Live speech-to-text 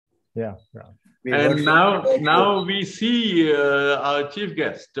Yeah. And now we see our chief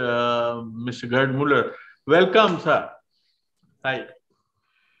guest, Mr. Gerd Müller. Welcome, sir. Hi.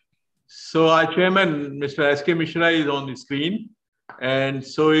 So our chairman, Mr. S.K. Mishra, is on the screen, and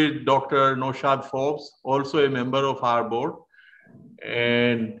so is Dr. Naushad Forbes, also a member of our board.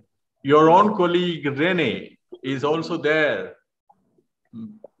 And your own colleague, Rene, is also there.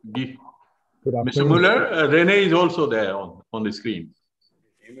 Mr. Müller, Rene is also there on the screen.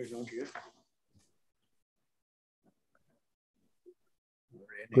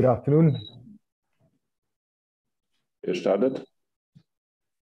 Good afternoon. You started?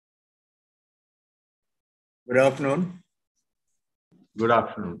 Good afternoon. Good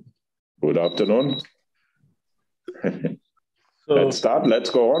afternoon. Good afternoon. So, let's start. Let's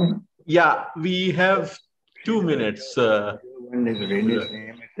go on. Yeah, we have 2 minutes. So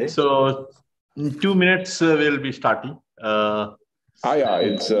in 2 minutes, we'll be starting. Yeah,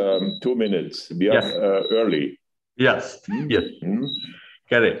 it's 2 minutes. We are early. Yes, yes.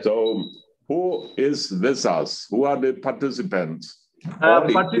 Correct. So who is with us? Who are the participants?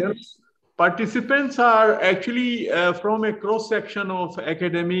 Participants are actually from a cross-section of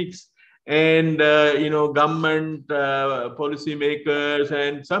academics and government policymakers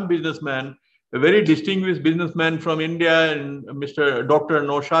and some businessmen. A very distinguished businessman from India, and Mr. Dr.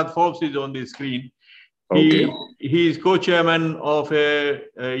 Naushad Forbes is on the screen. Okay. He is co-chairman of a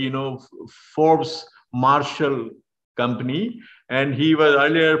Forbes Marshall company, and he was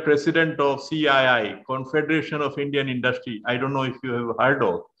earlier president of CII, Confederation of Indian Industry. I don't know if you have heard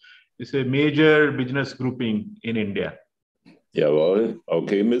of. It's a major business grouping in India. Yeah, well,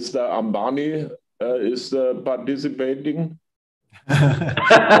 okay. Mr. Ambani is participating. Mr.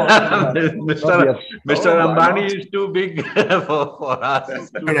 Ambani is too big for us.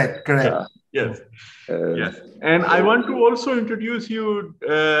 Correct. Yes. Yes. And I want to also introduce you,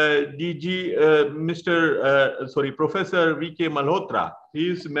 Professor V.K. Malhotra. He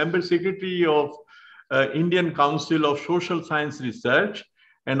is member secretary of Indian Council of Social Science Research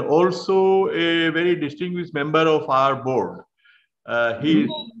and also a very distinguished member of our board. He is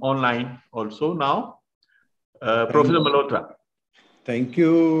online also now. Professor Malhotra. Thank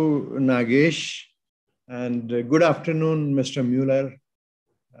you, Nagesh. And good afternoon, Mr. Müller.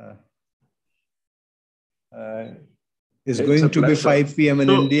 It's going to be 5 p.m. in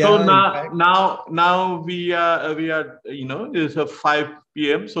India. So now we are it's 5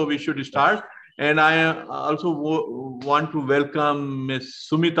 p.m. So we should start. And I also want to welcome Ms.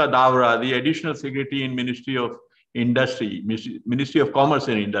 Sumita Davra, the additional secretary in Ministry of Industry, Ministry of Commerce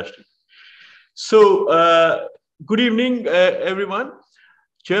and Industry. So good evening, everyone.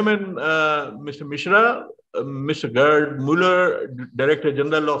 Chairman Mr. Mishra, Mr. Gerd Müller, Director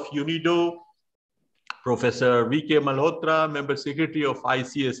General of UNIDO, Professor V.K. Malhotra, Member Secretary of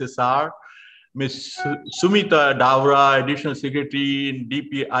ICSSR, Ms. Sumita Davra, Additional Secretary in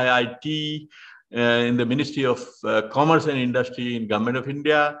DPIIT in the Ministry of Commerce and Industry in Government of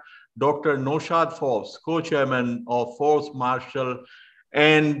India, Dr. Naushad Forbes, Co-Chairman of Forbes Marshall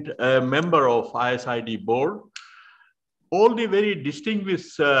and a member of ISID board. All the very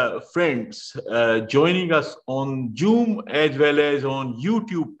distinguished friends joining us on Zoom as well as on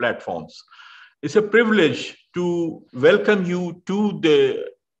YouTube platforms. It's a privilege to welcome you to the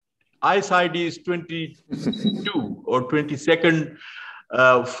ISID's 22 or 22nd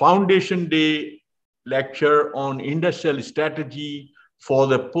Foundation Day lecture on industrial strategy for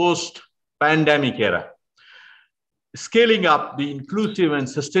the post-pandemic era. Scaling up the inclusive and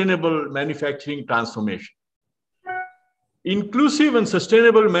sustainable manufacturing transformation. Inclusive and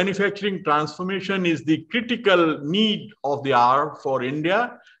sustainable manufacturing transformation is the critical need of the hour for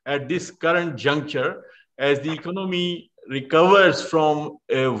India at this current juncture as the economy recovers from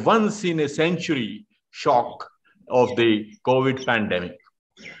a once-in-a-century shock of the COVID pandemic.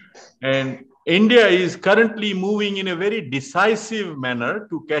 And India is currently moving in a very decisive manner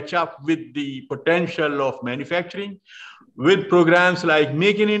to catch up with the potential of manufacturing with programs like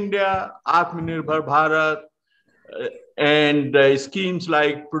Make in India, Atmanirbhar Bharat, and schemes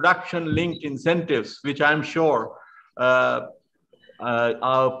like production-linked incentives, which I'm sure our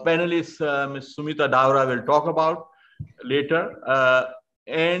panelist, Ms. Sumita Davra, will talk about later.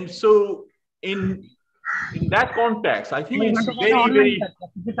 And so in that context, I think it's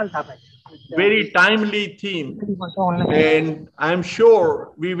very timely theme. And I'm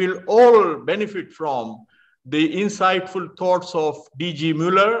sure we will all benefit from the insightful thoughts of DG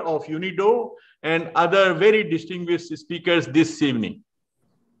Müller of UNIDO and other very distinguished speakers this evening.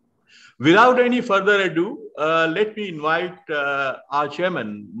 Without any further ado, let me invite our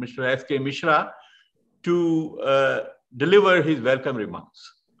chairman, Mr. S.K. Mishra, to deliver his welcome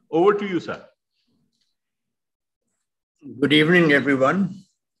remarks. Over to you, sir. Good evening, everyone.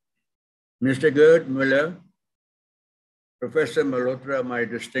 Mr. Gerd Müller, Professor Malhotra, my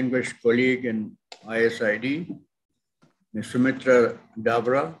distinguished colleague in ISID, Ms. Sumitra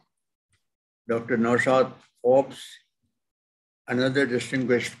Davra, Dr. Naushad Forbes, another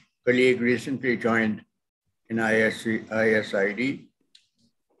distinguished colleague recently joined in ISID.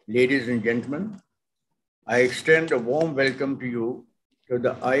 Ladies and gentlemen, I extend a warm welcome to you to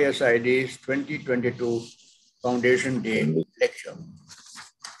the ISID's 2022 Foundation Day lecture.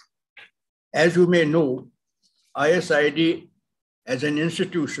 As you may know, ISID as an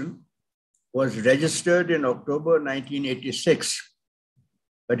institution was registered in October 1986,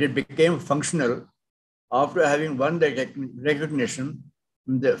 but it became functional after having won the recognition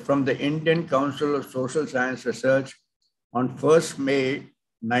from the Indian Council of Social Science Research on 1st May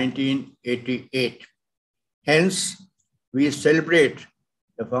 1988. Hence, we celebrate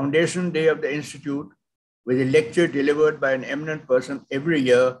the Foundation Day of the Institute with a lecture delivered by an eminent person every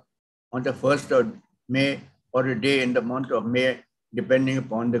year on the 1st of May or a day in the month of May, depending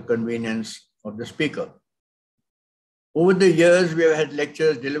upon the convenience of the speaker. Over the years, we have had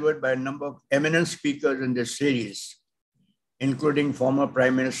lectures delivered by a number of eminent speakers in this series, including former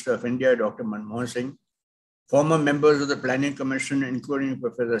Prime Minister of India, Dr. Manmohan Singh, former members of the Planning Commission, including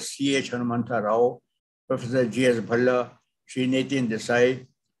Professor C.H. Hanumantha Rao, Professor G.S. Bhalla, Shri Nitin Desai,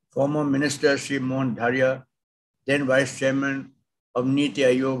 former Minister Shri Mohan Dharia, then Vice Chairman of Niti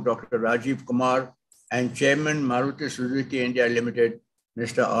Aayog, Dr. Rajiv Kumar, and Chairman Maruti Suzuki India Limited,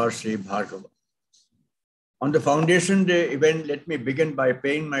 Mr. R. C. Bhargava. On the Foundation Day event, let me begin by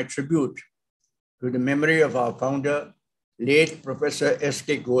paying my tribute to the memory of our founder, late Professor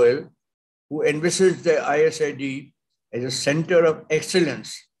S.K. Goel, who envisaged the ISID as a center of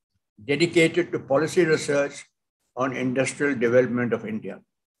excellence dedicated to policy research on industrial development of India.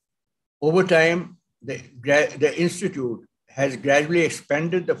 Over time, the Institute has gradually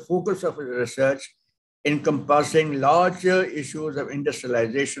expanded the focus of its research, encompassing larger issues of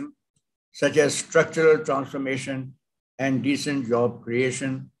industrialization, such as structural transformation and decent job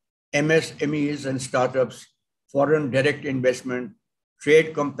creation, MSMEs and startups, foreign direct investment,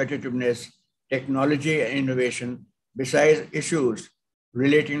 trade competitiveness, technology and innovation, besides issues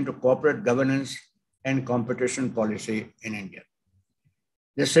relating to corporate governance and competition policy in India.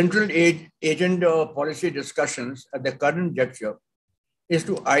 The central agenda of policy discussions at the current juncture is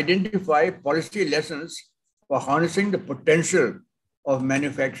to identify policy lessons for harnessing the potential of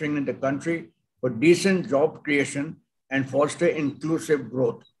manufacturing in the country for decent job creation and foster inclusive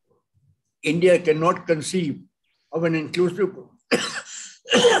growth. India cannot conceive of an inclusive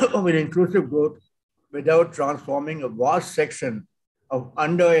growth without transforming a vast section of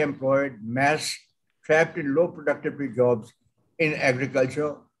underemployed mass trapped in low productivity jobs in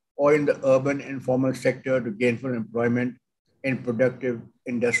agriculture or in the urban informal sector to gainful employment in productive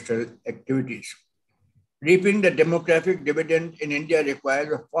industrial activities. Reaping the demographic dividend in India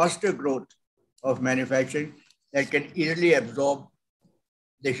requires a faster growth of manufacturing that can easily absorb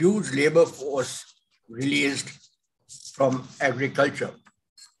the huge labor force released from agriculture.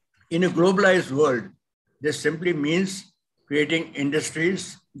 In a globalized world, this simply means creating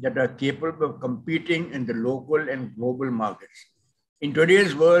industries that are capable of competing in the local and global markets. In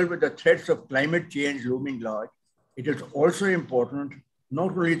today's world, with the threats of climate change looming large, it is also important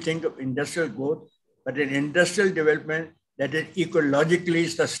not only think of industrial growth, but an industrial development that is ecologically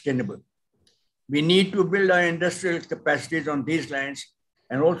sustainable. We need to build our industrial capacities on these lines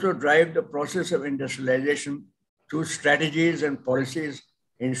and also drive the process of industrialization through strategies and policies,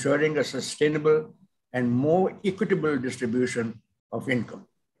 ensuring a sustainable and more equitable distribution of income.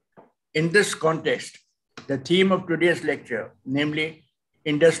 In this context, the theme of today's lecture, namely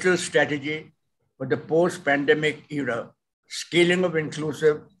industrial strategy for the post-pandemic era, scaling of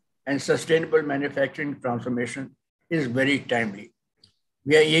inclusive and sustainable manufacturing transformation, is very timely.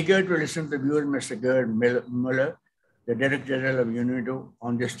 We are eager to listen to the views of Mr. Gerd Müller, the Director General of UNIDO,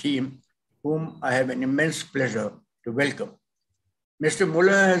 on this theme, whom I have an immense pleasure to welcome. Mr.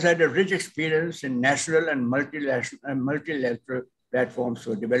 Müller has had a rich experience in national and multilateral platforms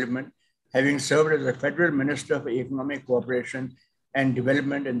for development, having served as the Federal Minister for Economic Cooperation and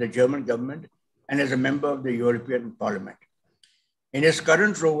Development in the German government and as a member of the European Parliament. In his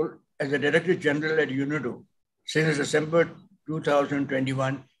current role as the Director General at UNIDO, since December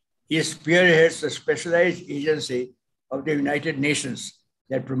 2021, he spearheads the specialized agency of the United Nations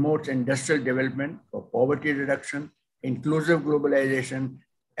that promotes industrial development for poverty reduction, inclusive globalization,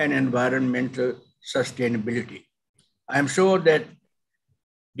 and environmental sustainability. I'm sure that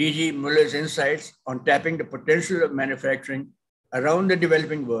DG Müller's insights on tapping the potential of manufacturing around the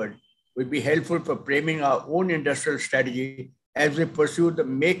developing world will be helpful for framing our own industrial strategy as we pursue the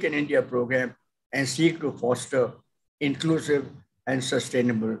Make in India program and seek to foster inclusive and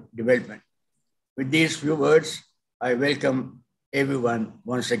sustainable development. With these few words, I welcome everyone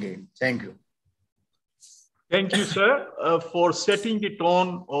once again. Thank you. Thank you, sir, for setting the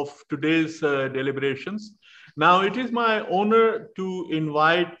tone of today's deliberations. Now, it is my honor to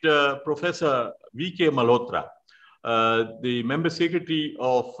invite Professor V.K. Malhotra, the Member Secretary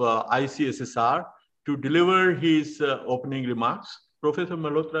of ICSSR, to deliver his opening remarks. Professor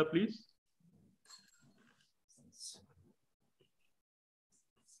Malhotra, please.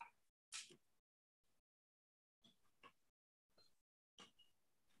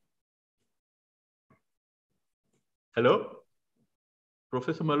 Hello?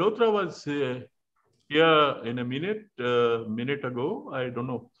 Professor Malhotra was here in a minute ago. I don't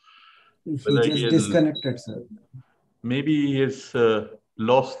know. He just disconnected, sir. Maybe he has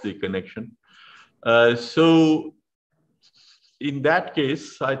lost the connection. So in that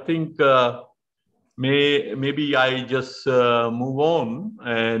case, I think maybe I just move on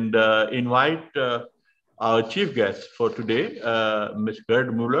and invite our chief guest for today, Ms. Gerd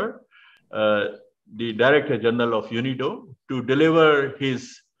Müller, the Director General of UNIDO, to deliver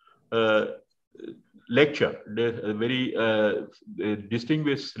his lecture, a very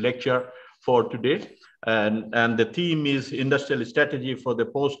distinguished lecture for today. And the theme is Industrial Strategy for the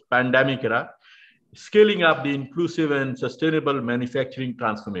Post-Pandemic Era, Scaling Up the Inclusive and Sustainable Manufacturing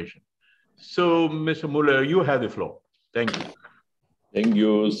Transformation. So, Mr. Müller, you have the floor. Thank you. Thank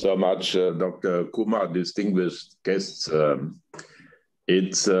you so much, Dr. Kumar, distinguished guests.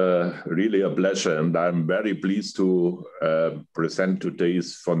 It's really a pleasure, and I'm very pleased to present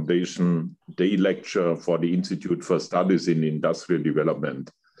today's Foundation Day lecture for the Institute for Studies in Industrial Development.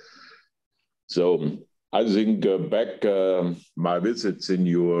 So I think back my visits in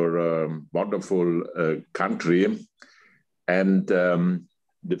your wonderful country, and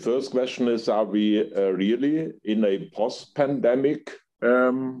the first question is, are we really in a post-pandemic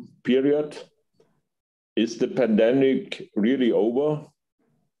period? Is the pandemic really over?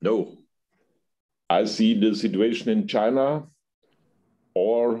 No. I see the situation in China,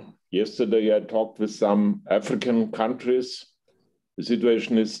 or yesterday I talked with some African countries. The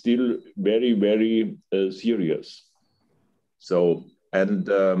situation is still very, very serious. So, and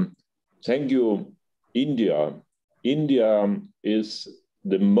thank you, India. India is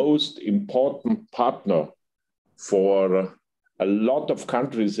the most important partner for a lot of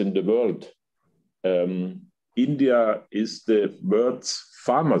countries in the world. India is the world's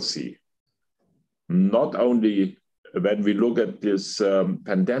pharmacy. Not only when we look at this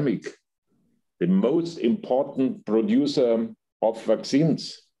pandemic, the most important producer of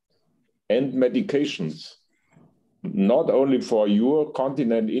vaccines and medications, not only for your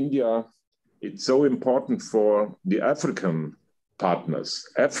continent, India, it's so important for the African partners,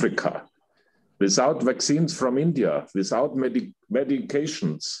 Africa. Without vaccines from India, without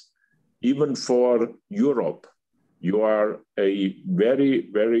medications, even for Europe, you are a very,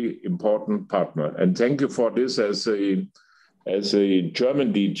 very important partner. And thank you for this as a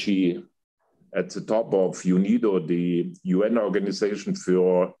German DG at the top of UNIDO, the UN Organization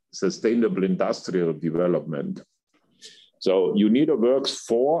for Sustainable Industrial Development. So UNIDO works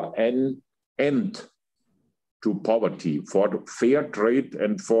for an end to poverty, for fair trade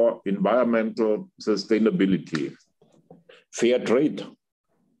and for environmental sustainability. Fair trade.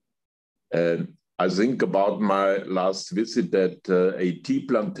 I think about my last visit at a tea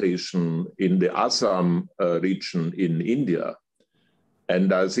plantation in the Assam region in India.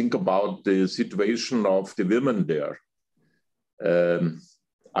 And I think about the situation of the women there.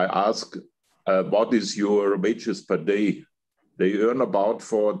 I ask, what is your wages per day? They earn about,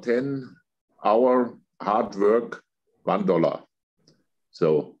 for 10-hour hard work, $1.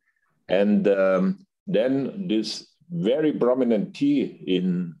 So, and then this very prominent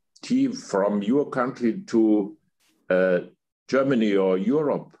tea from your country to Germany or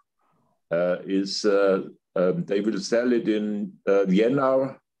Europe is they will sell it in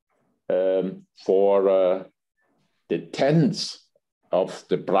Vienna for the tenth of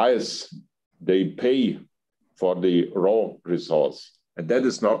the price they pay for the raw resource. And that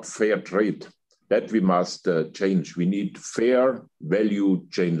is not fair trade. That we must change. We need fair value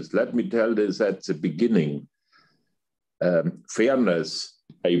chains. Let me tell this at the beginning. Fairness,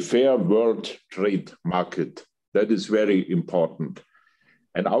 a fair world trade market, that is very important.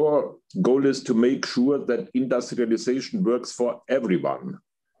 And our goal is to make sure that industrialization works for everyone,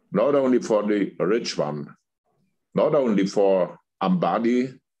 not only for the rich one, not only for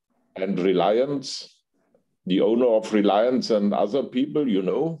Ambani and Reliance, the owner of Reliance and other people, you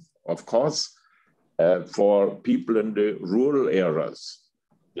know, of course, for people in the rural areas,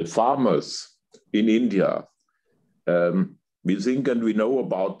 the farmers in India. We think and we know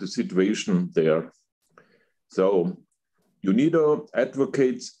about the situation there. So UNIDO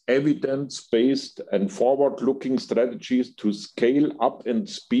advocates evidence-based and forward-looking strategies to scale up and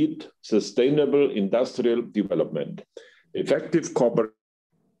speed sustainable industrial development. Effective cooperation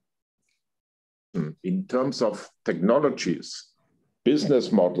in terms of technologies,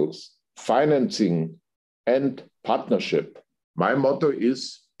 business models, financing, and partnership. My motto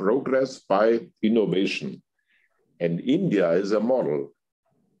is progress by innovation. And India is a model.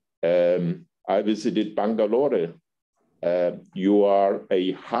 I visited Bangalore. You are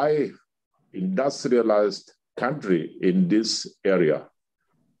a high industrialized country in this area,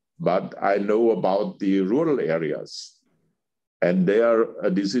 but I know about the rural areas. And there,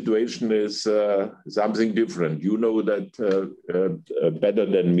 the situation is something different. You know that better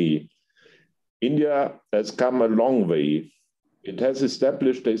than me. India has come a long way. It has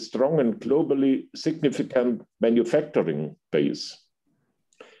established a strong and globally significant manufacturing base.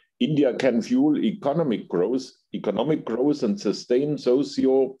 India can fuel economic growth and sustain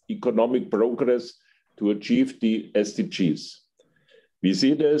socio-economic progress to achieve the SDGs. We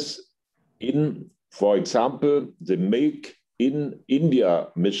see this in, for example, the Make in India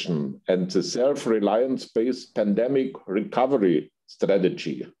mission and the self-reliance-based pandemic recovery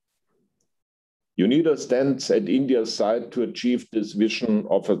strategy. UNIDO stands at India's side to achieve this vision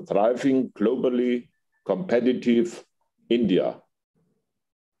of a thriving, globally competitive India.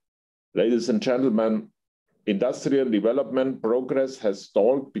 Ladies and gentlemen, industrial development progress has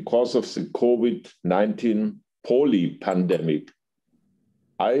stalled because of the COVID-19 poly-pandemic.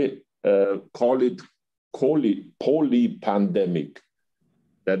 I call it poly-pandemic.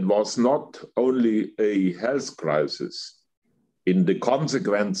 That was not only a health crisis. In the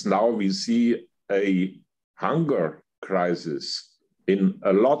consequence, now we see a hunger crisis in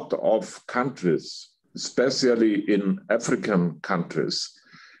a lot of countries, especially in African countries.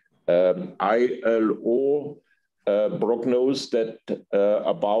 ILO prognosed that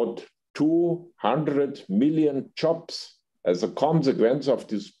about 200 million jobs as a consequence of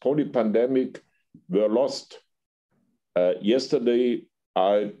this poly-pandemic were lost. Yesterday,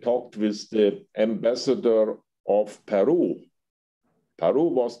 I talked with the ambassador of Peru. Peru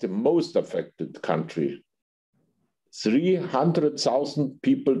was the most affected country. 300,000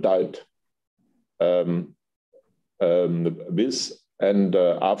 people died after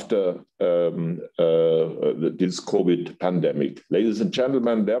this COVID pandemic. Ladies and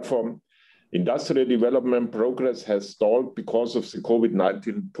gentlemen, therefore, industrial development progress has stalled because of the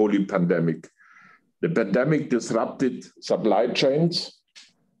COVID-19 poly-pandemic. The pandemic disrupted supply chains.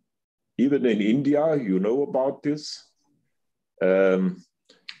 Even in India, you know about this.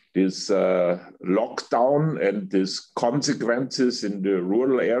 This lockdown and these consequences in the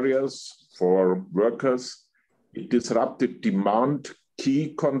rural areas for workers, it disrupted demand,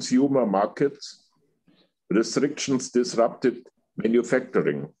 key consumer markets. Restrictions disrupted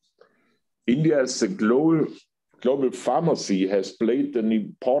manufacturing. India as a global pharmacy has played an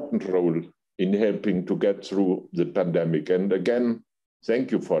important role in helping to get through the pandemic. And again,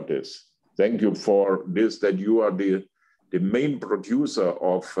 thank you for this. Thank you for this, that you are the main producer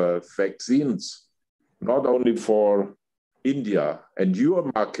of vaccines, not only for India. And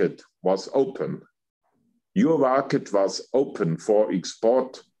your market was open. Your market was open for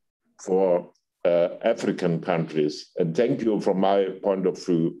export for African countries. And thank you from my point of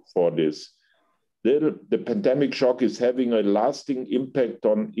view for this. The pandemic shock is having a lasting impact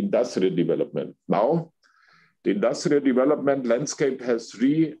on industrial development. Now, the industrial development landscape has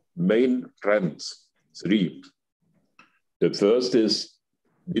three main trends. The first is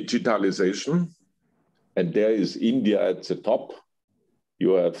digitalization, and there is India at the top.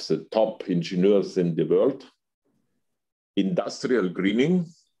 You have the top engineers in the world. Industrial greening.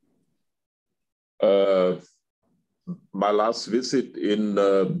 My last visit in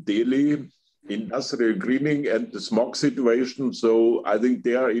Delhi, industrial greening and the smog situation. So I think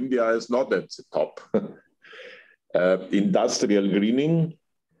there India is not at the top. Industrial greening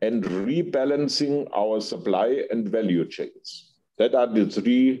and rebalancing our supply and value chains. That are the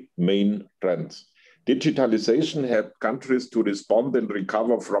three main trends. Digitalization helped countries to respond and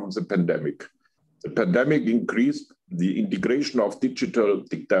recover from the pandemic. The pandemic increased the integration of digital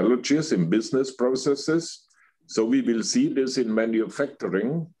technologies in business processes. So we will see this in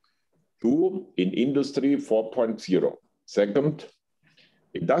manufacturing too, in Industry 4.0. Second,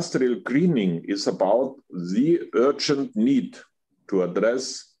 industrial greening is about the urgent need to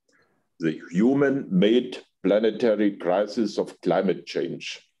address the human-made planetary crisis of climate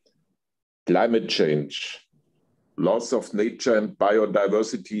change. Climate change, loss of nature and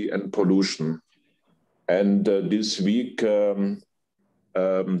biodiversity and pollution. And this week, there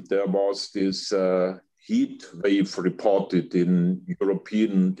was this heat wave reported in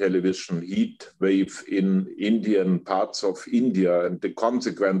European television, heat wave in Indian parts of India, and the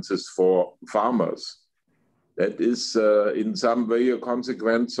consequences for farmers. That is in some way a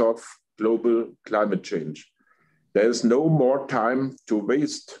consequence of global climate change. There's no more time to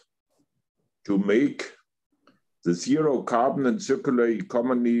waste to make the zero carbon and circular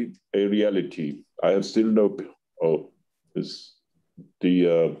economy a reality. I have still no, is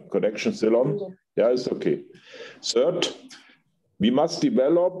the connection still on? Yeah, it's okay. Third, we must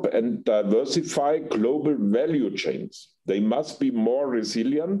develop and diversify global value chains. They must be more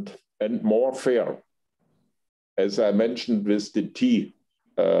resilient and more fair. As I mentioned with the tea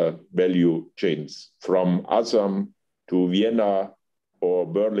value chains from Assam to Vienna or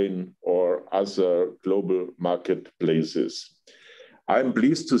Berlin or other global marketplaces. I'm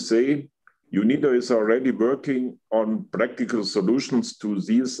pleased to say UNIDO is already working on practical solutions to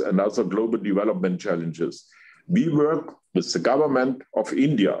these and other global development challenges. We work with the government of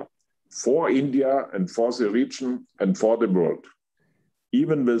India and for the region and for the world.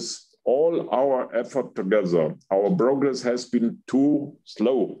 Even with all our effort together, our progress has been too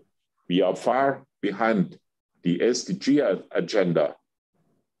slow. We are far behind the SDG agenda.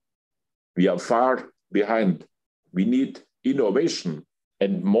 We are far behind. We need innovation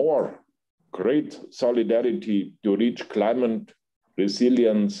and more great solidarity to reach climate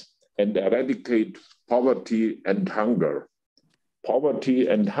resilience and eradicate poverty and hunger. Poverty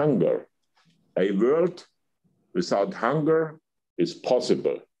and hunger. A world without hunger is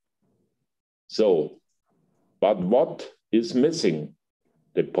possible. So, but what is missing?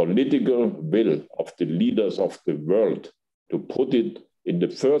 The political will of the leaders of the world to put it in the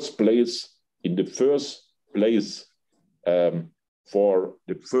first place, for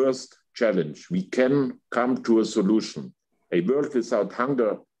the first challenge. We can come to a solution. A world without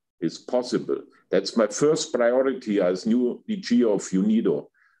hunger is possible. That's my first priority as new DG of UNIDO.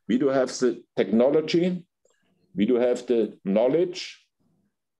 We do have the technology, we do have the knowledge,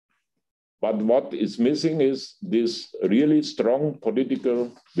 but what is missing is this really strong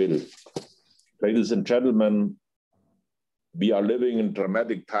political will. Ladies and gentlemen, we are living in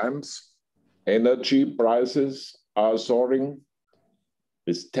dramatic times. Energy prices are soaring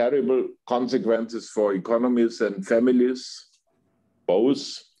with terrible consequences for economies and families,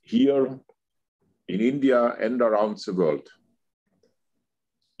 both here in India and around the world.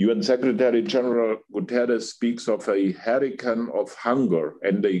 UN Secretary General Guterres speaks of a hurricane of hunger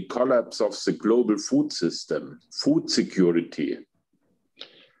and a collapse of the global food system, food security.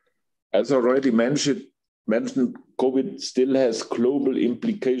 As already mentioned, COVID still has global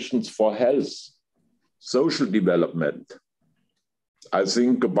implications for health, social development. I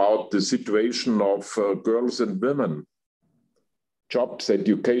think about the situation of girls and women, jobs,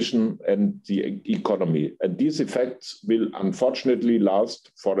 education, and the economy. And these effects will unfortunately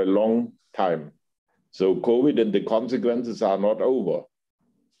last for a long time. So COVID and the consequences are not over.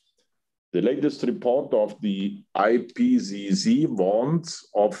 The latest report of the IPCC warns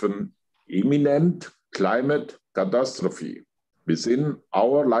of an imminent climate catastrophe within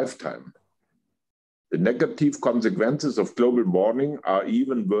our lifetime. The negative consequences of global warming are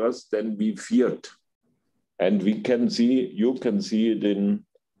even worse than we feared. And you can see it in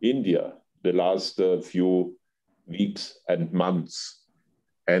India the last few weeks and months.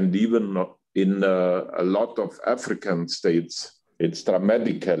 And even in a lot of African states, it's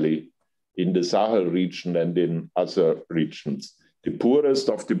dramatically in the Sahel region and in other regions. The poorest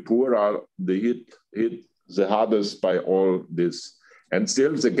of the poor are hit the hardest by all this. And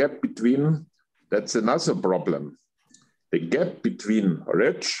still the gap between, that's another problem. The gap between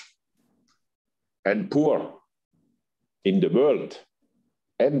rich and poor in the world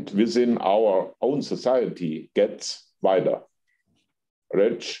and within our own society gets wider.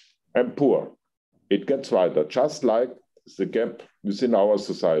 Rich and poor, it gets wider, just like the gap within our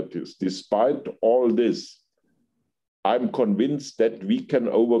societies. Despite all this, I'm convinced that we can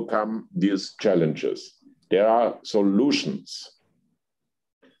overcome these challenges. There are solutions.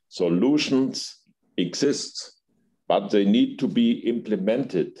 Solutions exist, but they need to be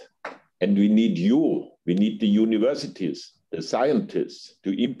implemented. And we need you, we need the universities, the scientists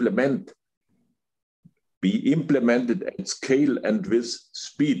to implement, be implemented at scale and with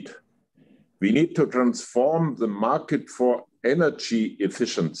speed. We need to transform the market for energy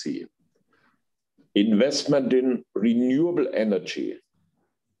efficiency, investment in renewable energy,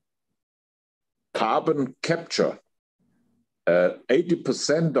 carbon capture.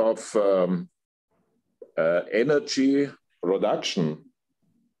 80% of energy production,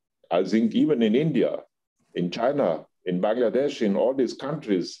 I think even in India, in China, in Bangladesh, in all these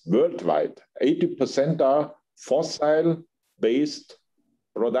countries worldwide, 80% are fossil-based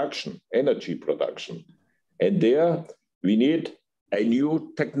production, energy production. And there we need a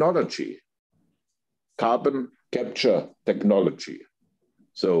new technology, carbon capture technology.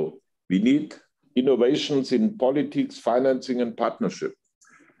 So we need innovations in politics, financing, and partnership.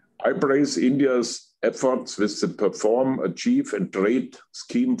 I praise India's efforts with the Perform, Achieve, and Trade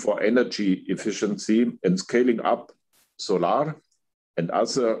scheme for energy efficiency and scaling up solar and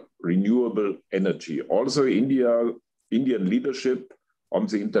other renewable energy. Also, Indian leadership on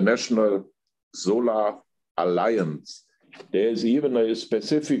the International Solar Alliance. There is even a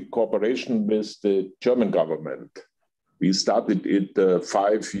specific cooperation with the German government. We started it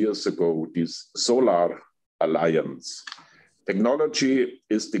 5 years ago, this Solar Alliance. Technology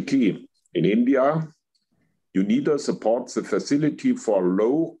is the key. In India, UNIDO supports the facility for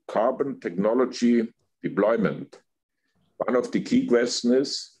low carbon technology deployment. One of the key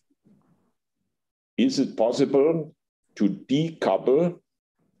questions is it possible to decouple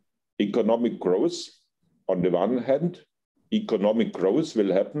economic growth? On the one hand, economic growth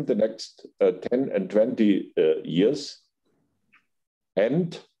will happen the next 10 and 20 years.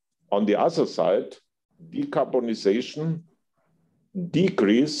 And on the other side, decarbonization,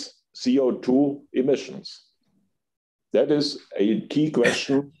 decrease CO2 emissions. That is a key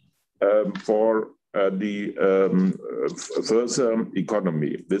question for the further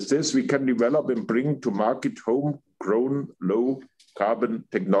economy. With this, we can develop and bring to market homegrown low carbon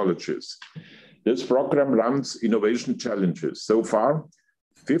technologies. This program runs innovation challenges. So far,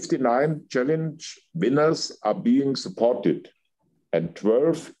 59 challenge winners are being supported and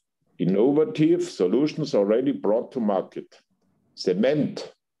 12 innovative solutions already brought to market.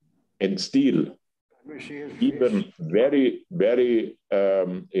 Cement and steel, even very, very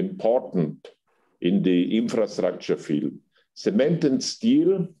important in the infrastructure field. Cement and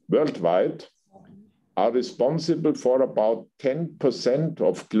steel worldwide are responsible for about 10%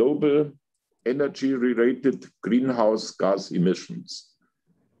 of global energy-related greenhouse gas emissions.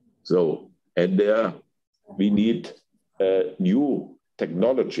 So, and there we need new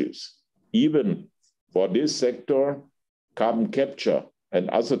technologies, even for this sector, carbon capture and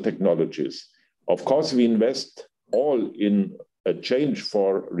other technologies. Of course, we invest all in a change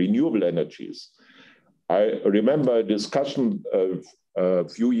for renewable energies. I remember a discussion a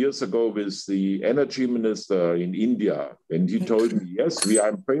few years ago with the energy minister in India, and he told me, yes, we are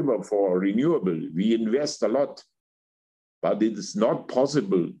in favor for renewable. We invest a lot, but it is not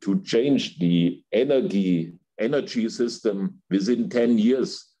possible to change the energy system within 10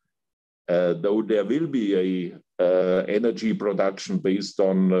 years, though there will be a energy production based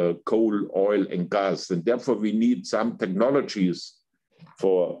on coal, oil, and gas. And therefore, we need some technologies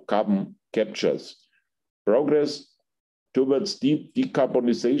for carbon captures. Progress towards deep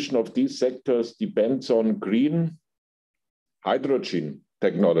decarbonization of these sectors depends on green hydrogen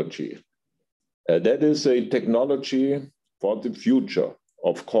technology. That is a technology for the future,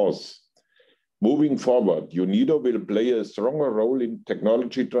 of course. Moving forward, UNIDO will play a stronger role in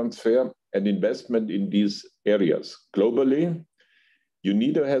technology transfer and investment in these areas. Globally,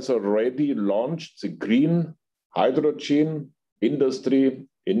 UNIDO has already launched the Green Hydrogen Industry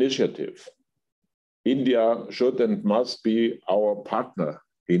Initiative. India should and must be our partner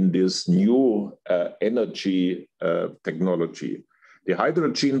in this new energy technology. The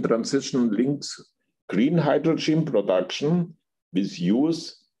hydrogen transition links green hydrogen production with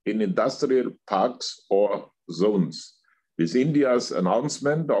use in industrial parks or zones. With India's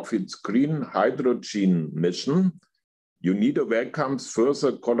announcement of its green hydrogen mission, UNIDO welcomes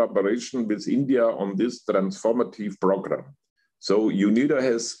further collaboration with India on this transformative program. So UNIDO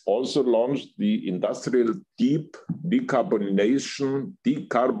has also launched the Industrial Decarbonization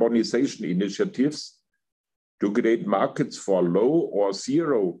initiatives to create markets for low or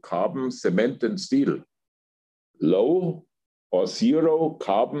zero carbon cement and steel. Low or zero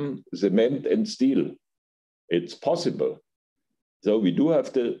carbon cement and steel. It's possible. So we do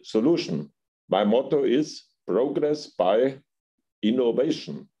have the solution. My motto is progress by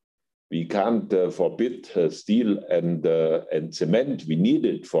innovation. We can't forbid steel and cement. We need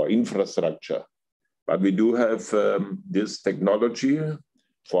it for infrastructure. But we do have this technology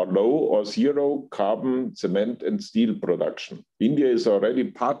for low or zero carbon cement and steel production. India is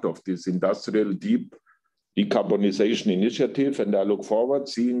already part of this industrial decarbonization initiative, and I look forward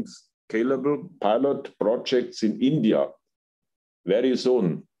to seeing scalable pilot projects in India very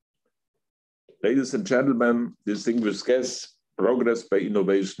soon. Ladies and gentlemen, distinguished guests, progress by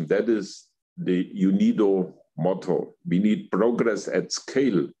innovation, that is the UNIDO motto. We need progress at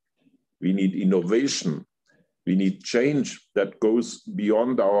scale. We need innovation. We need change that goes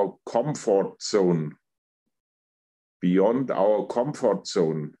beyond our comfort zone. Beyond our comfort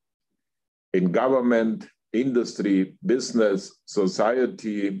zone in government, industry, business,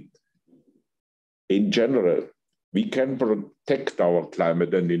 society, in general. We can protect our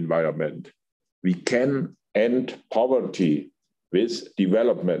climate and environment. We can end poverty with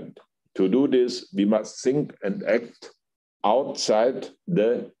development. To do this, we must think and act outside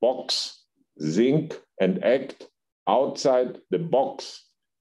the box. Think and act outside the box.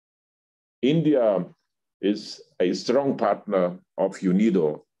 India is a strong partner of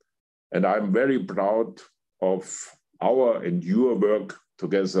UNIDO, and I'm very proud of our and your work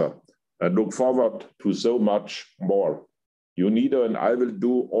together. I look forward to so much more. UNIDO and I will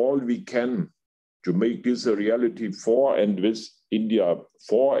do all we can to make this a reality for and with India,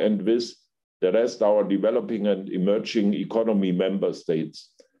 for and with the rest of our developing and emerging economy member states.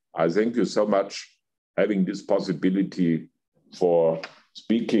 I thank you so much having this possibility for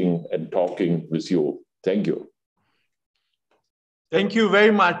speaking and talking with you. Thank you. Thank you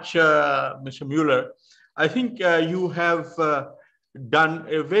very much, Mr. Müller. I think you have done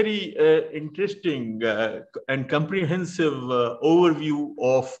a very interesting and comprehensive overview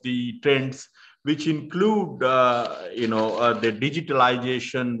of the trends, which include, the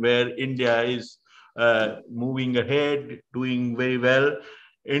digitalization, where India is moving ahead, doing very well,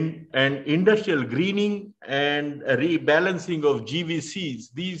 and industrial greening and rebalancing of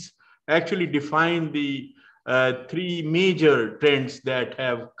GVCs. These actually define the three major trends that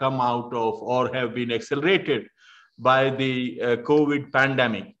have come out of or have been accelerated by the COVID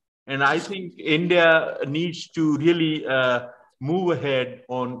pandemic. And I think India needs to really move ahead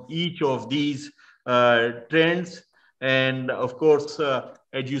on each of these trends. And of course,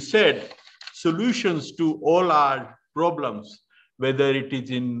 as you said, solutions to all our problems, whether it is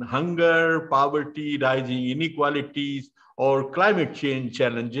in hunger, poverty, rising inequalities, or climate change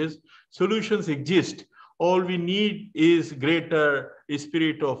challenges, solutions exist. All we need is greater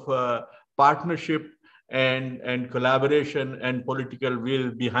spirit of partnership and collaboration and political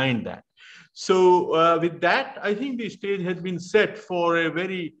will behind that. So with that, I think the stage has been set for a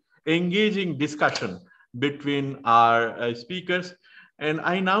very engaging discussion between our speakers. And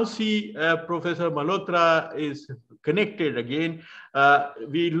I now see Professor Malhotra is connected again.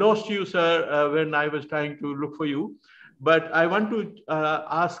 We lost you, sir, when I was trying to look for you. But I want to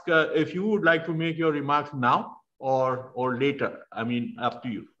ask if you would like to make your remarks now or later. I mean, up to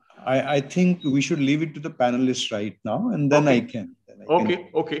you. I think we should leave it to the panelists right now, and then okay. I can.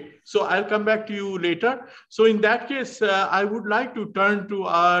 Okay. So I'll come back to you later. So in that case, I would like to turn to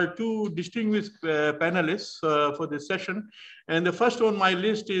our two distinguished panelists for this session. And the first on my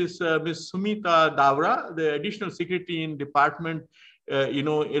list is Ms. Sumita Davra, the Additional Secretary in Department,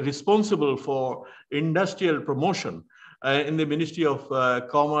 responsible for industrial promotion in the Ministry of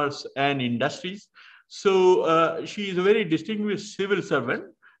Commerce and Industries. So she is a very distinguished civil servant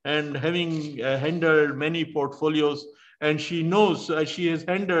and having handled many portfolios. And she knows she has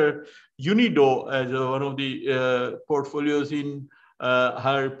handled UNIDO as one of the portfolios in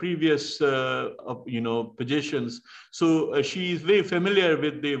her previous, positions. So she is very familiar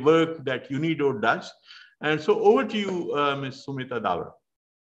with the work that UNIDO does. And so over to you, Ms. Sumita Davra.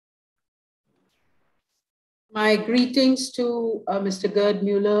 My greetings to Mr. Gerd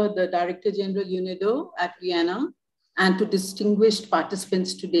Müller, the Director General UNIDO at Vienna, and to distinguished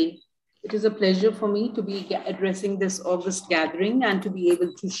participants today. It is a pleasure for me to be addressing this August gathering and to be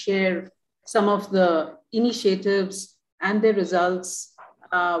able to share some of the initiatives and the results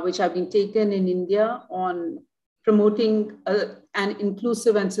which have been taken in India on promoting an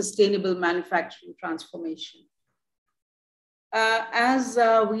inclusive and sustainable manufacturing transformation. As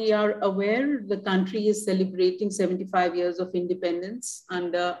we are aware, the country is celebrating 75 years of independence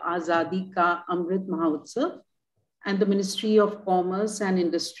under Azadi Ka Amrit Mahotsav. And the Ministry of Commerce and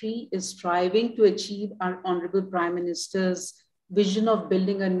Industry is striving to achieve our Honorable Prime Minister's vision of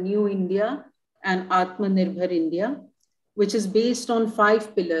building a new India and Atmanirbhar India, which is based on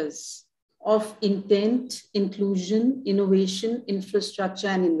 5 pillars of intent, inclusion, innovation, infrastructure,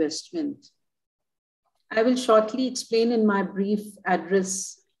 and investment. I will shortly explain in my brief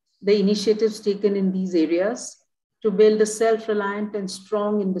address the initiatives taken in these areas to build a self-reliant and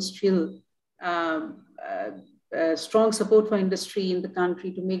strong industrial strong support for industry in the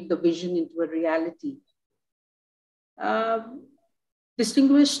country to make the vision into a reality.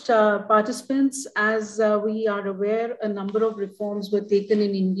 Distinguished participants, as we are aware, a number of reforms were taken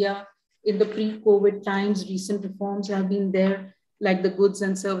in India in the pre-COVID times, recent reforms have been there, like the goods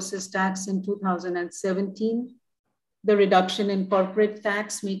and services tax in 2017, the reduction in corporate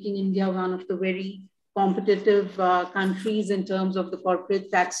tax, making India one of the very competitive countries in terms of the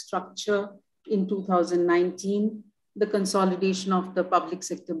corporate tax structure in 2019, the consolidation of the public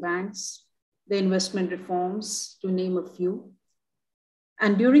sector banks, the investment reforms, to name a few.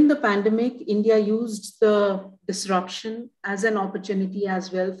 And during the pandemic, India used the disruption as an opportunity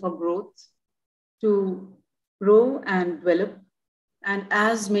as well for growth, to grow and develop. And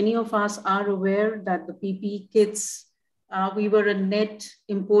as many of us are aware that the PPE kits, we were a net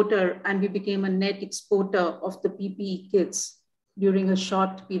importer and we became a net exporter of the PPE kits during a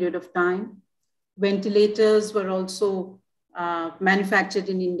short period of time. Ventilators were also manufactured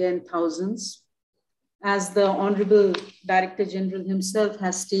in India in thousands. As the Honorable Director General himself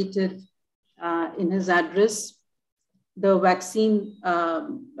has stated in his address, the vaccine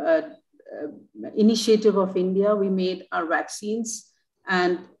initiative of India, we made our vaccines,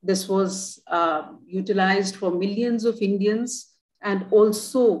 and this was utilized for millions of Indians, and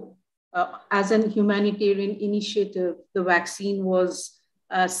also as a humanitarian initiative, the vaccine was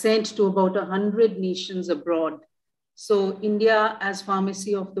sent to about 100 nations abroad. So India, as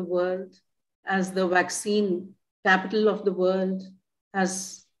pharmacy of the world, as the vaccine capital of the world,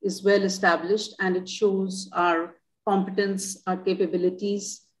 is well established, and it shows our competence, our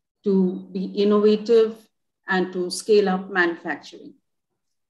capabilities to be innovative and to scale up manufacturing.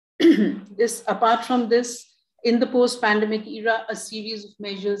 Apart from this, in the post-pandemic era, a series of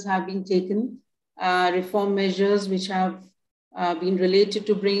measures have been taken, reform measures which have been related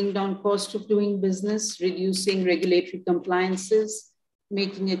to bringing down cost of doing business, reducing regulatory compliances,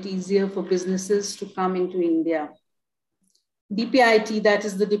 making it easier for businesses to come into India. DPIT, that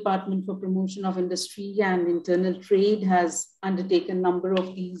is the Department for Promotion of Industry and Internal Trade, has undertaken a number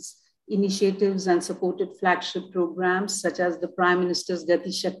of these initiatives and supported flagship programs such as the Prime Minister's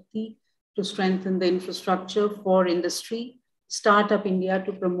Gati Shakti to strengthen the infrastructure for industry, Startup India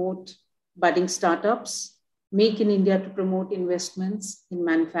to promote budding startups, Make in India to promote investments in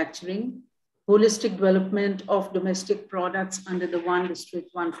manufacturing, holistic development of domestic products under the One District,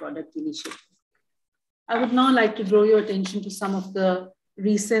 One Product initiative. I would now like to draw your attention to some of the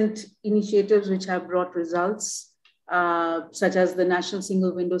recent initiatives which have brought results, such as the National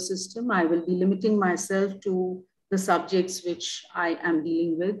Single Window System. I will be limiting myself to the subjects which I am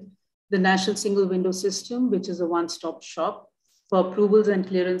dealing with. The National Single Window System, which is a one-stop shop for approvals and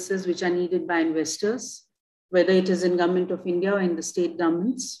clearances which are needed by investors, whether it is in Government of India or in the state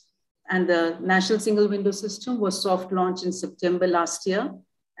governments. And the National Single Window System was soft launched in September last year.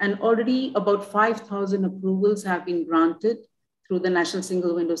 And already about 5,000 approvals have been granted through the National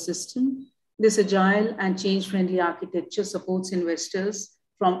Single Window System. This agile and change-friendly architecture supports investors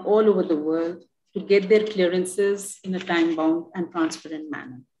from all over the world to get their clearances in a time-bound and transparent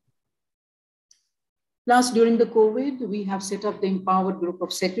manner. Plus, during the COVID, we have set up the empowered group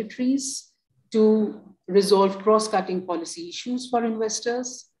of secretaries to resolve cross-cutting policy issues for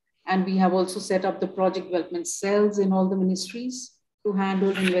investors. And we have also set up the project development cells in all the ministries to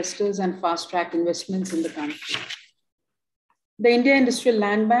handle investors and fast-track investments in the country. The India Industrial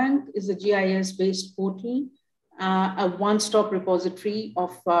Land Bank is a GIS-based portal, a one-stop repository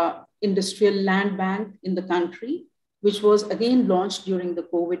of industrial land bank in the country, which was again launched during the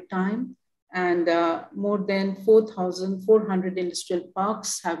COVID time. And more than 4,400 industrial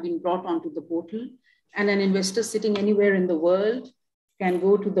parks have been brought onto the portal. And an investor sitting anywhere in the world can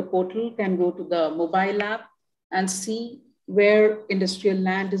go to the portal, can go to the mobile app and see where industrial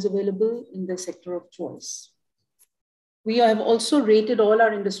land is available in the sector of choice. We have also rated all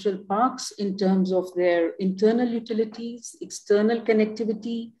our industrial parks in terms of their internal utilities, external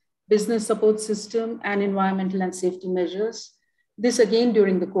connectivity, business support system, and environmental and safety measures. This again,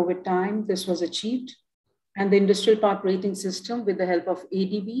 during the COVID time, this was achieved. And the industrial park rating system with the help of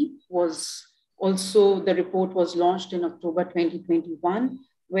ADB was also, the report was launched in October 2021,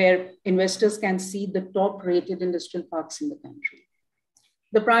 where investors can see the top rated industrial parks in the country.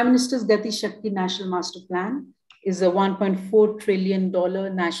 The Prime Minister's Gati Shakti National Master Plan is a $1.4 trillion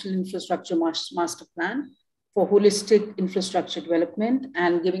national infrastructure master plan for holistic infrastructure development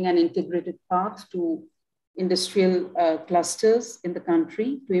and giving an integrated path to industrial clusters in the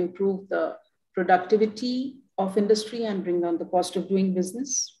country to improve the productivity of industry and bring down the cost of doing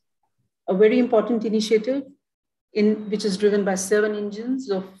business. A very important initiative which is driven by 7 engines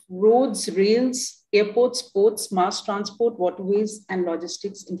of roads, rails, airports, ports, mass transport, waterways, and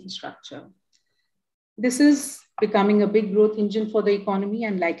logistics infrastructure. This is becoming a big growth engine for the economy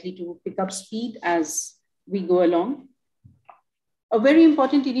and likely to pick up speed as we go along. A very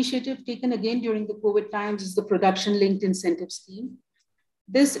important initiative taken again during the COVID times is the production-linked incentive scheme.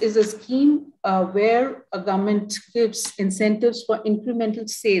 This is a scheme where a government gives incentives for incremental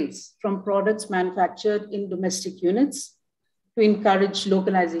sales from products manufactured in domestic units to encourage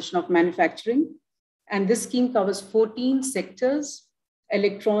localization of manufacturing. And this scheme covers 14 sectors: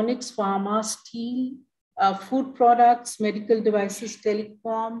 electronics, pharma, steel, food products, medical devices,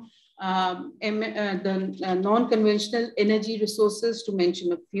 telecom, the non-conventional energy resources, to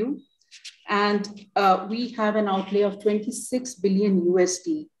mention a few. And we have an outlay of 26 billion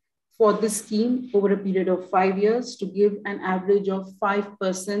USD for this scheme over a period of 5 years to give an average of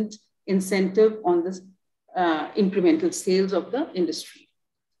 5% incentive on the incremental sales of the industry.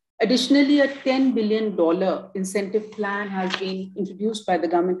 Additionally, a $10 billion incentive plan has been introduced by the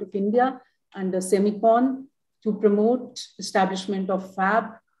Government of India under Semicon to promote establishment of fab,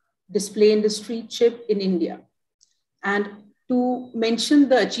 display industry, chip in India. And to mention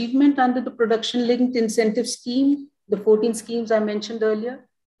the achievement under the production-linked incentive scheme, the 14 schemes I mentioned earlier,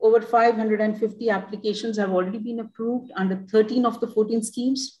 over 550 applications have already been approved under 13 of the 14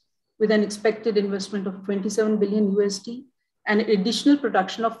 schemes, with an expected investment of 27 billion USD and an additional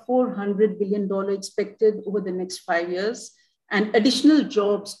production of $400 billion expected over the next 5 years, and additional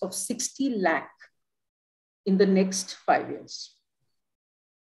jobs of 60 lakh in the next 5 years.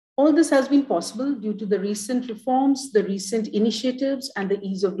 All this has been possible due to the recent reforms, the recent initiatives, and the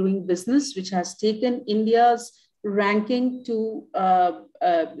ease of doing business, which has taken India's ranking to,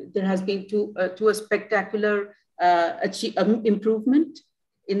 there has been to a spectacular improvement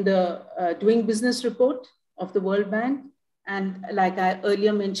in the doing business report of the World Bank. And like I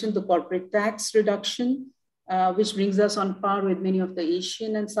earlier mentioned, the corporate tax reduction, which brings us on par with many of the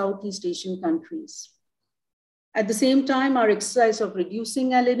Asian and Southeast Asian countries. At the same time, our exercise of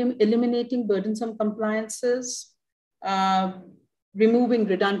reducing and eliminating burdensome compliances, removing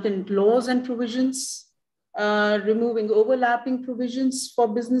redundant laws and provisions, removing overlapping provisions for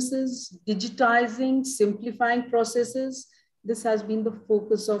businesses, digitizing, simplifying processes. This has been the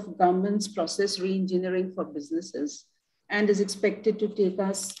focus of government's process re-engineering for businesses and is expected to take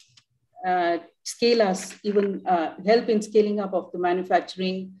us, scale us, even help in scaling up of the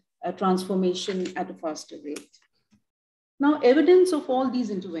manufacturing transformation at a faster rate. Now, evidence of all these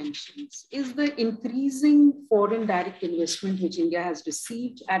interventions is the increasing foreign direct investment which India has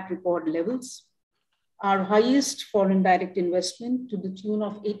received at record levels. Our highest foreign direct investment to the tune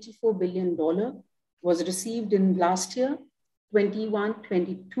of $84 billion was received in last year,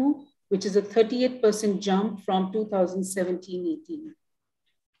 21-22, which is a 38% jump from 2017-18.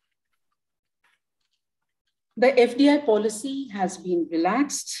 The FDI policy has been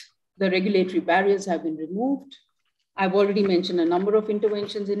relaxed. The regulatory barriers have been removed. I've already mentioned a number of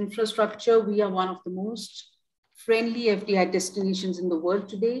interventions in infrastructure. We are one of the most friendly FDI destinations in the world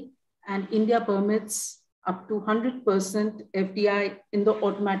today, and India permits up to 100% FDI in the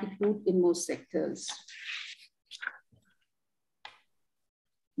automatic route in most sectors.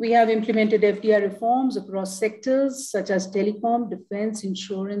 We have implemented FDI reforms across sectors such as telecom, defense,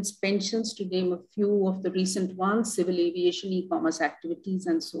 insurance, pensions, to name a few of the recent ones, civil aviation, e-commerce activities,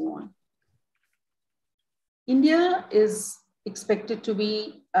 and so on. India is expected to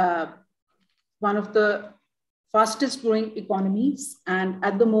be one of the fastest growing economies. And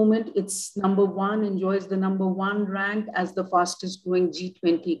at the moment, it's number one, enjoys the number one rank as the fastest growing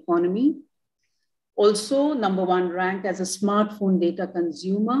G20 economy. Also, number one rank as a smartphone data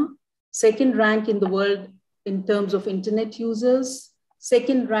consumer, second rank in the world in terms of internet users,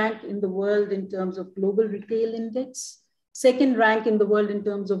 second rank in the world in terms of global retail index, second rank in the world in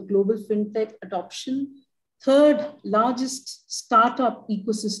terms of global fintech adoption. Third largest startup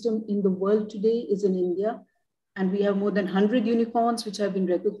ecosystem in the world today is in India, and we have more than 100 unicorns which have been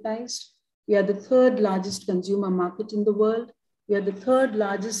recognized. We are the third largest consumer market in the world. We are the third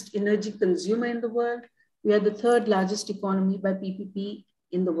largest energy consumer in the world. We are the third largest economy by PPP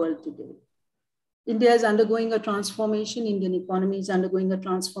in the world today. India is undergoing a transformation. Indian economy is undergoing a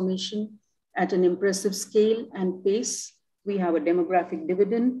transformation at an impressive scale and pace. We have a demographic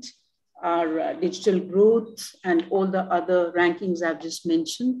dividend, our digital growth, and all the other rankings I've just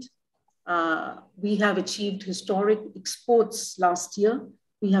mentioned. We have achieved historic exports last year.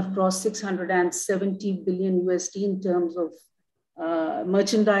 We have crossed 670 billion USD in terms of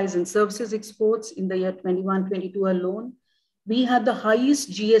merchandise and services exports in the year 21-22 alone. We had the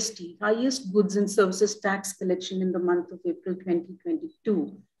highest GST, highest goods and services tax collection in the month of April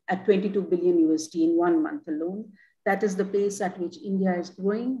 2022 at 22 billion USD in 1 month alone. That is the pace at which India is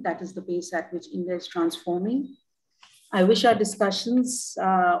growing. That is the pace at which India is transforming. I wish our discussions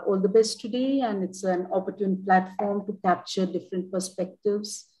all the best today, and it's an opportune platform to capture different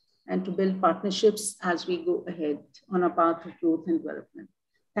perspectives and to build partnerships as we go ahead on our path of growth and development.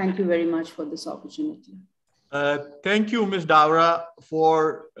 Thank you very much for this opportunity. Thank you, Ms. Davra,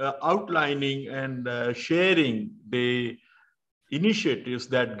 for outlining and sharing the initiatives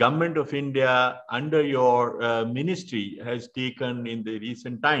that Government of India under your ministry has taken in the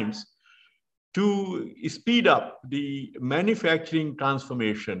recent times to speed up the manufacturing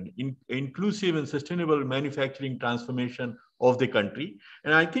transformation, inclusive and sustainable manufacturing transformation of the country.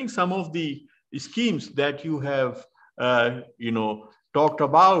 And I think some of the schemes that you have, talked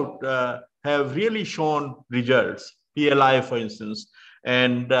about have really shown results. PLI, for instance,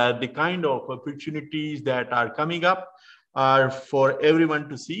 and the kind of opportunities that are coming up are for everyone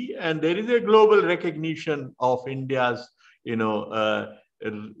to see. And there is a global recognition of India's,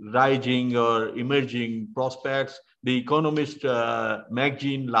 rising or emerging prospects. The Economist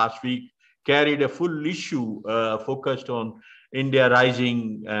magazine last week carried a full issue focused on India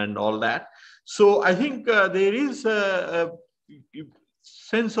rising and all that. So I think there is a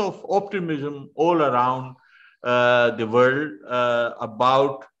sense of optimism all around the world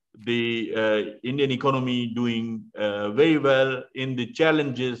about the Indian economy doing very well in the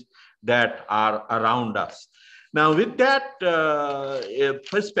challenges that are around us. Now, with that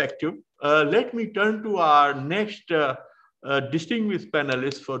perspective, let me turn to our next distinguished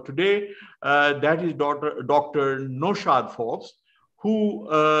panelist for today. That is Dr. Naushad Forbes, who,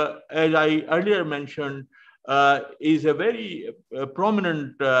 as I earlier mentioned, is a very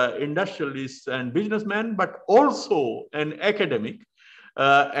prominent industrialist and businessman, but also an academic.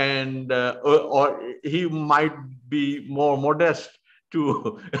 Or he might be more modest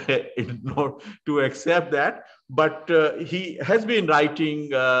to accept that, but he has been writing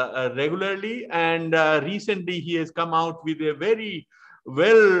regularly, and recently he has come out with a very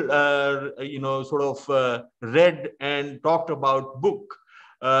well, read and talked about book,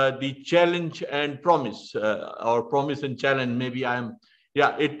 The Challenge and Promise, or Promise and Challenge. Maybe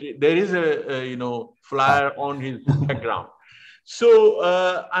there is a flyer on his background. So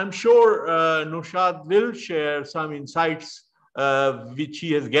I'm sure Naushad will share some insights which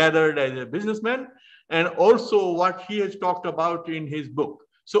he has gathered as a businessman, and also what he has talked about in his book.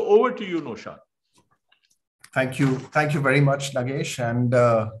 So over to you, Naushad. Thank you. Thank you very much, Nagesh, and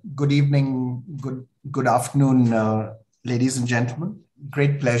good evening, good afternoon, ladies and gentlemen.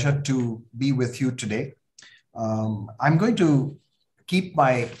 Great pleasure to be with you today. I'm going to keep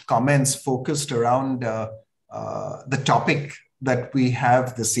my comments focused around the topic that we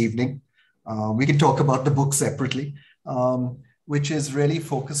have this evening. We can talk about the book separately, which is really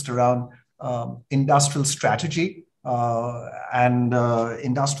focused around industrial strategy and an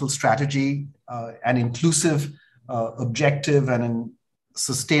inclusive objective and an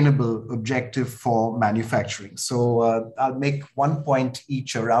sustainable objective for manufacturing. So I'll make one point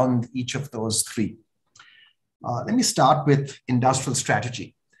each around each of those three. Let me start with industrial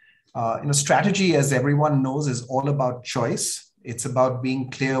strategy. Strategy, as everyone knows, is all about choice. It's about being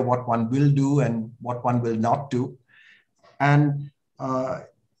clear what one will do and what one will not do. And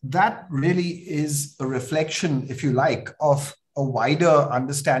that really is a reflection, if you like, of a wider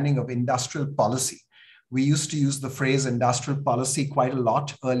understanding of industrial policy. We used to use the phrase industrial policy quite a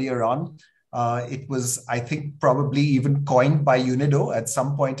lot earlier on. It was, I think, probably even coined by UNIDO at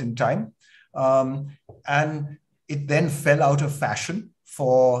some point in time. And it then fell out of fashion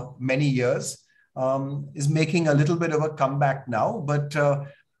for many years. Is making a little bit of a comeback now, but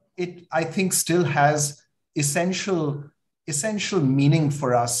it, I think, still has essential meaning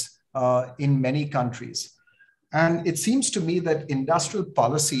for us in many countries. And it seems to me that industrial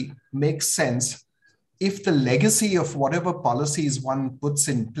policy makes sense if the legacy of whatever policies one puts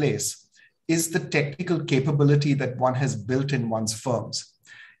in place is the technical capability that one has built in one's firms.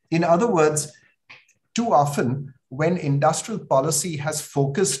 In other words, too often, when industrial policy has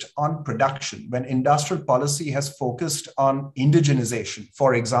focused on production, when industrial policy has focused on indigenization,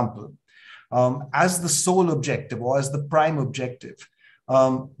 for example, as the sole objective or as the prime objective,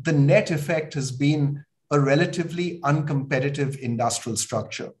 the net effect has been a relatively uncompetitive industrial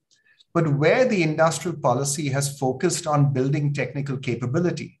structure. But where the industrial policy has focused on building technical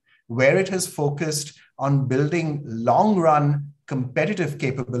capability, where it has focused on building long-run competitive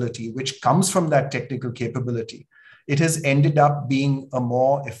capability, which comes from that technical capability, it has ended up being a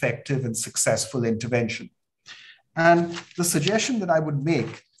more effective and successful intervention. And the suggestion that I would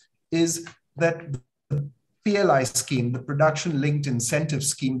make is that the PLI scheme, the production linked incentive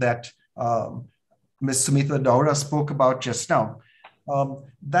scheme that Ms. Sumita Davra spoke about just now,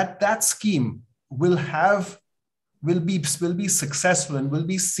 that scheme will have will be successful and will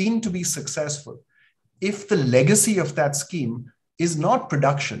be seen to be successful if the legacy of that scheme is not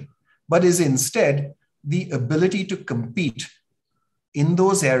production, but is instead the ability to compete in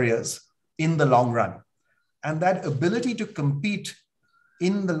those areas in the long run. And that ability to compete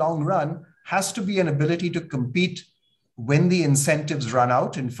in the long run has to be an ability to compete when the incentives run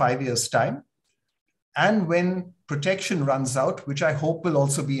out in 5 years' time, and when protection runs out, which I hope will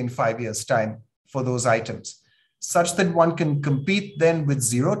also be in 5 years' time for those items, such that one can compete then with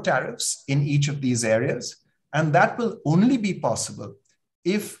zero tariffs in each of these areas. And that will only be possible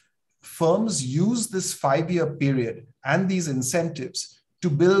if firms use this 5-year period and these incentives to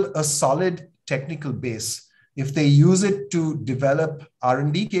build a solid technical base. If they use it to develop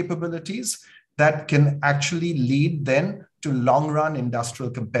R&D capabilities that can actually lead then to long-run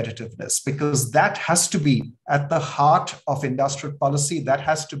industrial competitiveness, because that has to be at the heart of industrial policy. That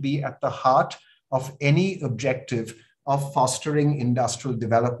has to be at the heart of any objective of fostering industrial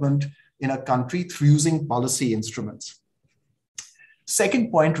development in a country through using policy instruments.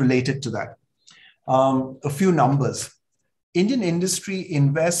 Second point related to that, a few numbers. Indian industry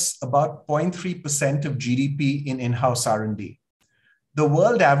invests about 0.3% of GDP in in-house R&D. The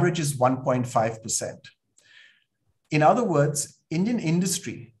world average is 1.5%. In other words, Indian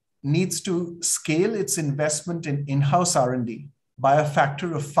industry needs to scale its investment in in-house R&D by a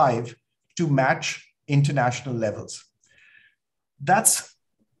factor of 5 to match international levels. That's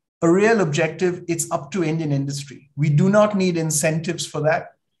a real objective. It's up to Indian industry. We do not need incentives for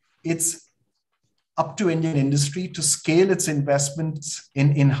that. It's up to Indian industry to scale its investments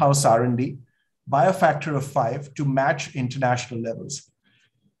in in-house R&D by a factor of 5 to match international levels.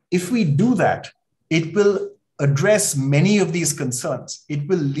 If we do that, it will address many of these concerns. It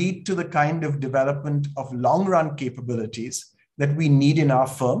will lead to the kind of development of long-run capabilities that we need in our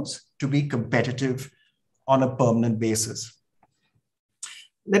firms to be competitive on a permanent basis.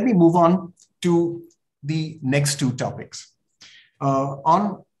 Let me move on to the next two topics.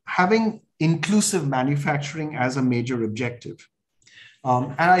 On having inclusive manufacturing as a major objective.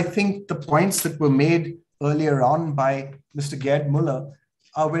 And I think the points that were made earlier on by Mr. Gerd Müller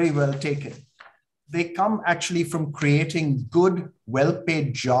are very well taken. They come actually from creating good,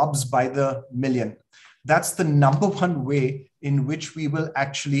 well-paid jobs by the million. That's the number one way in which we will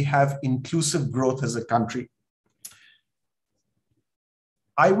actually have inclusive growth as a country.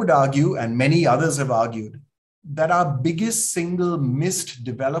 I would argue, and many others have argued, that our biggest single missed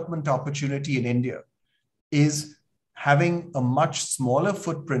development opportunity in India is having a much smaller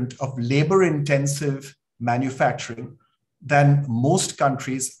footprint of labor-intensive manufacturing than most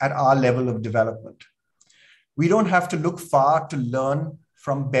countries at our level of development. We don't have to look far to learn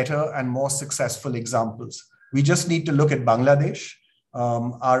from better and more successful examples. We just need to look at Bangladesh,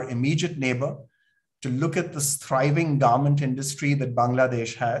 our immediate neighbor, to look at the thriving garment industry that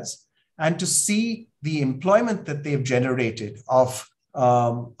Bangladesh has, and to see the employment that they've generated of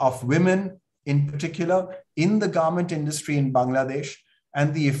women in particular in the garment industry in Bangladesh,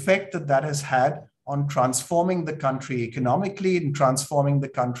 and the effect that that has had on transforming the country economically and transforming the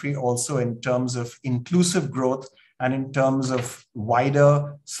country also in terms of inclusive growth and in terms of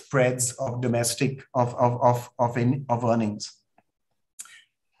wider spreads of domestic of earnings.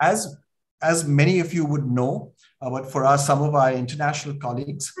 As many of you would know, but for some of our international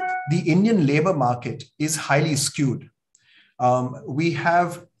colleagues, the Indian labor market is highly skewed. We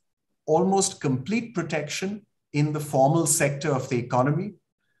have almost complete protection in the formal sector of the economy,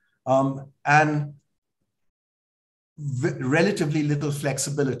 and relatively little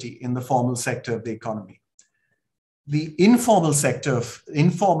flexibility in the formal sector of the economy. The informal sector of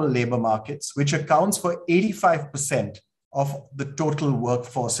informal labor markets, which accounts for 85% of the total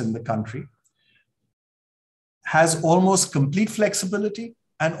workforce in the country, has almost complete flexibility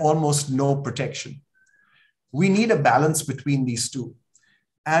and almost no protection. We need a balance between these two.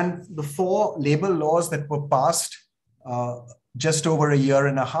 And the 4 labor laws that were passed just over a year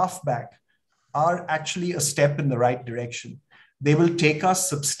and a half back are actually a step in the right direction. They will take us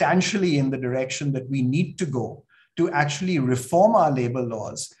substantially in the direction that we need to go to actually reform our labor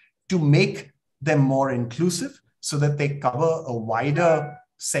laws to make them more inclusive so that they cover a wider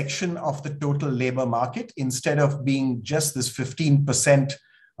section of the total labor market instead of being just this 15%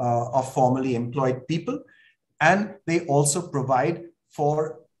 of formally employed people. And they also provide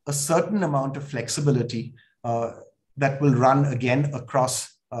for a certain amount of flexibility that will run again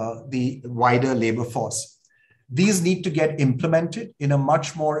across the wider labor force. These need to get implemented in a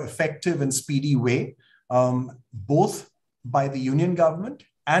much more effective and speedy way, both by the union government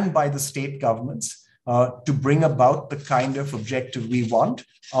and by the state governments, to bring about the kind of objective we want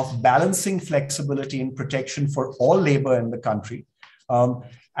of balancing flexibility and protection for all labor in the country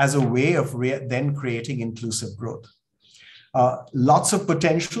as a way of then creating inclusive growth. Lots of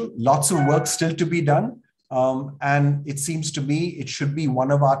potential, lots of work still to be done. And it seems to me it should be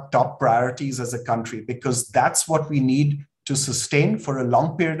one of our top priorities as a country, because that's what we need to sustain for a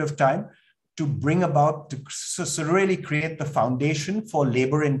long period of time, to bring about, to really create the foundation for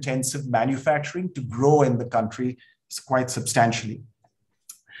labor-intensive manufacturing to grow in the country quite substantially.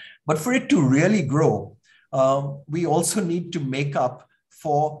 But for it to really grow, we also need to make up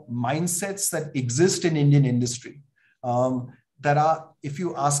for mindsets that exist in Indian industry that are, if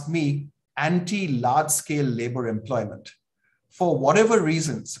you ask me, anti-large-scale labor employment. For whatever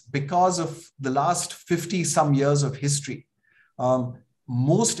reasons, because of the last 50-some years of history,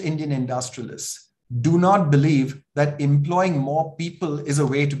 most Indian industrialists do not believe that employing more people is a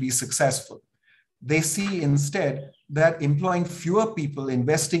way to be successful. They see instead that employing fewer people,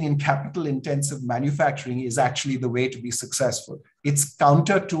 investing in capital-intensive manufacturing is actually the way to be successful. It's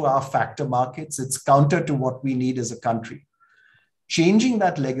counter to our factor markets. It's counter to what we need as a country. Changing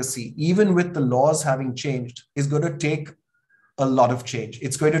that legacy, even with the laws having changed, is going to take a lot of change.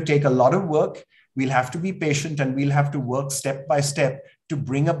 It's going to take a lot of work. We'll have to be patient, and we'll have to work step by step to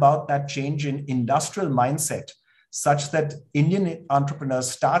bring about that change in industrial mindset, such that Indian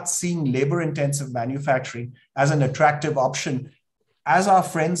entrepreneurs start seeing labor-intensive manufacturing as an attractive option, as our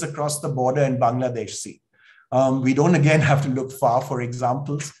friends across the border in Bangladesh see. We don't again have to look far for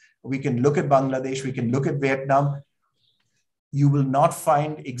examples. We can look at Bangladesh, we can look at Vietnam. You will not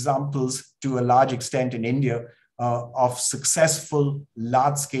find examples to a large extent in India of successful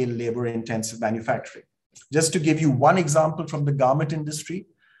large-scale labor-intensive manufacturing. Just to give you one example from the garment industry,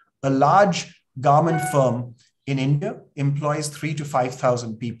 a large garment firm in India employs 3,000 to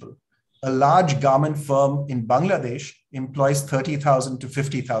 5,000 people. A large garment firm in Bangladesh employs 30,000 to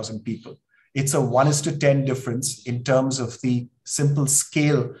 50,000 people. It's a 1:10 difference in terms of the simple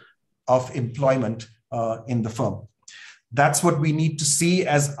scale of employment in the firm. That's what we need to see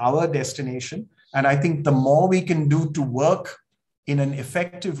as our destination. And I think the more we can do to work in an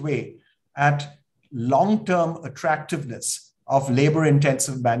effective way at long-term attractiveness of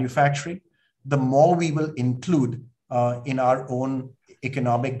labor-intensive manufacturing, the more we will include in our own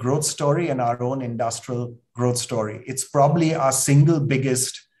economic growth story and our own industrial growth story. It's probably our single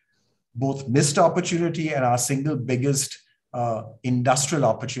biggest both missed opportunity and our single biggest industrial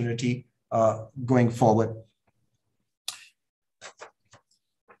opportunity going forward.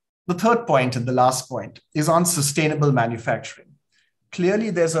 The third point and the last point is on sustainable manufacturing. Clearly,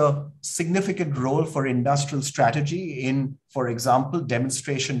 there's a significant role for industrial strategy in, for example,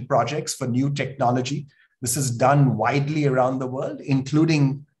 demonstration projects for new technology. This is done widely around the world,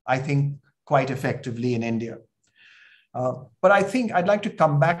 including, I think, quite effectively in India. But I think I'd like to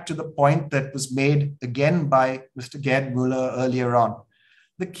come back to the point that was made again by Mr. Gerd Müller earlier on.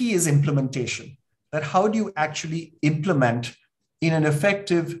 The key is implementation. That how do you actually implement in an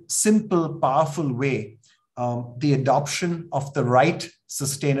effective, simple, powerful way the adoption of the right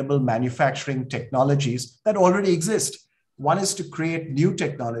sustainable manufacturing technologies that already exist. One is to create new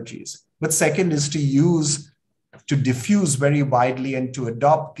technologies, but second is to diffuse very widely and to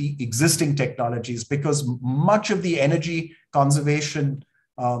adopt the existing technologies, because much of the energy conservation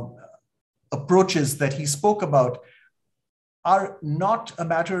approaches that he spoke about are not a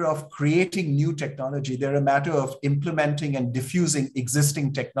matter of creating new technology. They're a matter of implementing and diffusing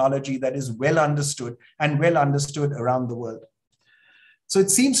existing technology that is well understood and well understood around the world. So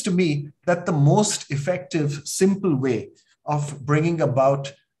it seems to me that the most effective, simple way of bringing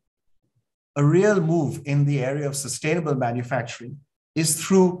about a real move in the area of sustainable manufacturing is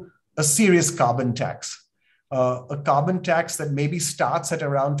through a serious carbon tax. A carbon tax that maybe starts at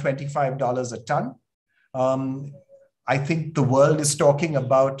around $25 a ton. I think the world is talking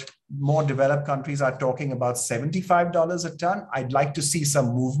about, more developed countries are talking about $75 a ton. I'd like to see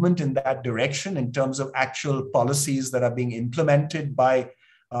some movement in that direction in terms of actual policies that are being implemented by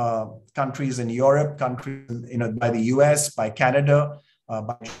countries in Europe, countries, by the US, by Canada,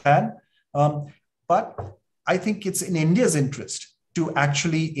 by Japan. But I think it's in India's interest to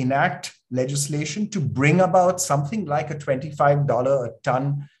actually enact legislation to bring about something like a $25 a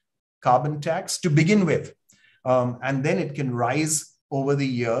ton carbon tax to begin with. And then it can rise over the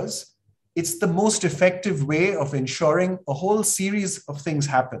years. It's the most effective way of ensuring a whole series of things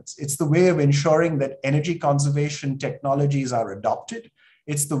happens. It's the way of ensuring that energy conservation technologies are adopted.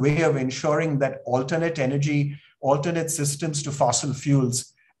 It's the way of ensuring that alternate systems to fossil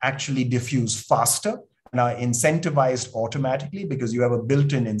fuels actually diffuse faster and are incentivized automatically because you have a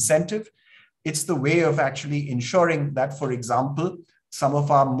built-in incentive. it's the way of actually ensuring that, for example, some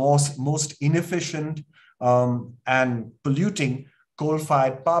of our most inefficient and polluting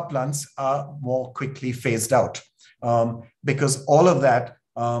coal-fired power plants are more quickly phased out, because all of that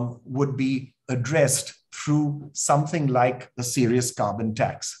would be addressed through something like a serious carbon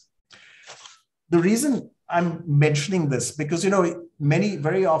tax. The reason I'm mentioning this, because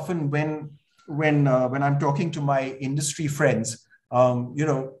very often when I'm talking to my industry friends,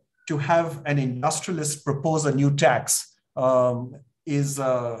 to have an industrialist propose a new tax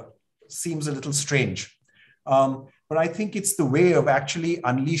seems a little strange. But I think it's the way of actually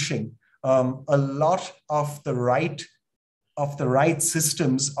unleashing a lot of the right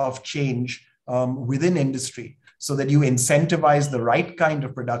systems of change within industry, so that you incentivize the right kind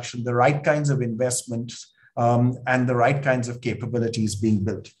of production, the right kinds of investments, and the right kinds of capabilities being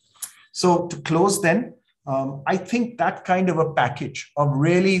built. So to close then, I think that kind of a package of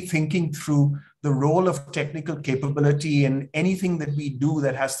really thinking through the role of technical capability in anything that we do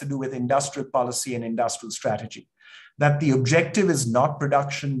that has to do with industrial policy and industrial strategy, that the objective is not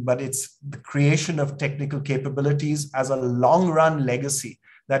production, but it's the creation of technical capabilities as a long-run legacy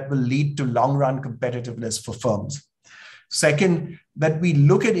that will lead to long-run competitiveness for firms. Second, that we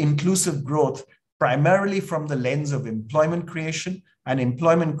look at inclusive growth primarily from the lens of employment creation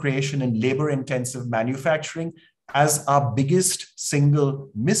in labor-intensive manufacturing as our biggest single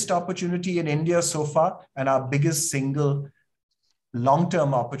missed opportunity in India so far, and our biggest single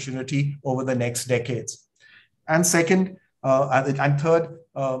long-term opportunity over the next decades. And second, and third,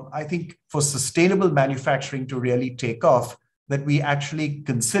 I think for sustainable manufacturing to really take off, that we actually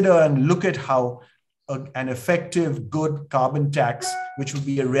consider and look at how an effective, good carbon tax, which would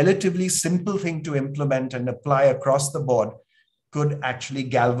be a relatively simple thing to implement and apply across the board, could actually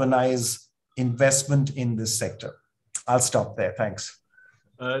galvanize investment in this sector. I'll stop there. Thanks.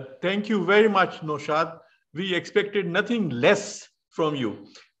 Thank you very much, Naushad. We expected nothing less from you.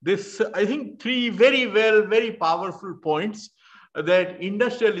 This, I think, three very powerful points, that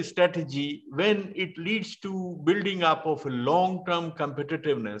industrial strategy, when it leads to building up of a long-term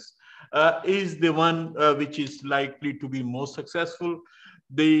competitiveness, is the one which is likely to be most successful.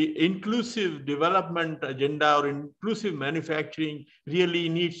 The inclusive development agenda or inclusive manufacturing really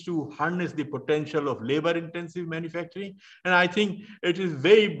needs to harness the potential of labor-intensive manufacturing. And I think it is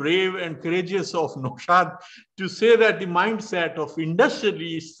very brave and courageous of Naushad to say that the mindset of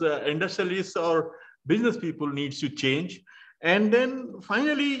industrialists or business people needs to change. And then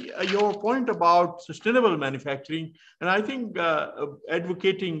finally, your point about sustainable manufacturing, and I think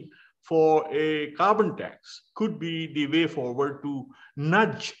advocating for a carbon tax could be the way forward to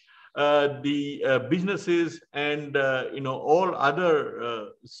nudge the businesses and all other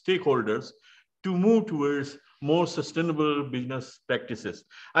stakeholders to move towards more sustainable business practices.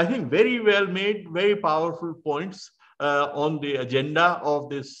 I think very well made, very powerful points on the agenda of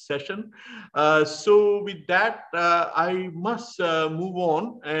this session. So with that, I must move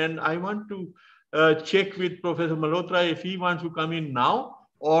on, and I want to check with Professor Malhotra if he wants to come in now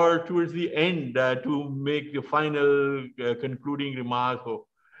or towards the end to make the final concluding remark.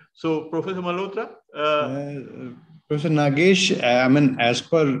 So Professor Malhotra? Professor Nagesh, I mean, as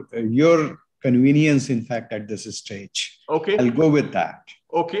per your convenience, in fact, at this stage. Okay. I'll go with that.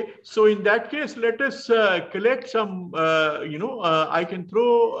 Okay. So in that case, let us collect some, I can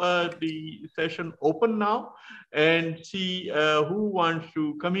throw the session open now and see who wants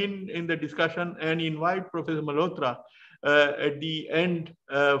to come in the discussion, and invite Professor Malhotra at the end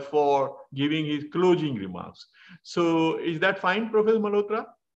for giving his closing remarks. So is that fine, Professor Malhotra?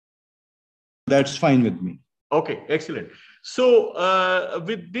 That's fine with me. Okay, excellent. So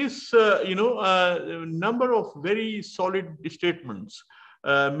with this, number of very solid statements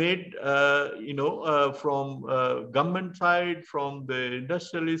made, from government side, from the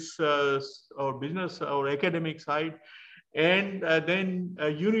industrialists or business or academic side, and then a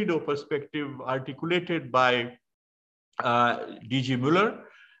UNIDO perspective articulated by DG Müller.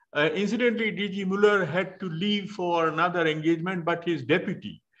 Incidentally, DG Müller had to leave for another engagement, but his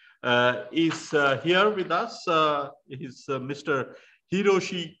deputy is here with us. He's Mr.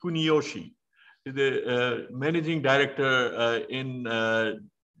 Hiroshi Kuniyoshi, the managing director in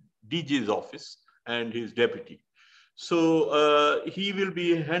DG's office, and his deputy. So he will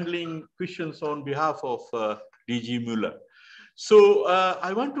be handling questions on behalf of DG Müller. So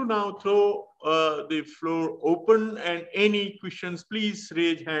I want to now throw the floor open, and any questions, please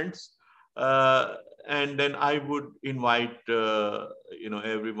raise hands. And then I would invite,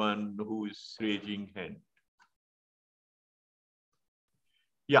 everyone who is raising hand.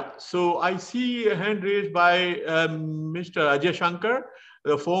 Yeah, so I see a hand raised by Mr. Ajay Shankar.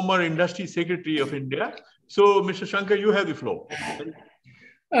 the former Industry Secretary of India. So, Mr. Shankar, you have the floor.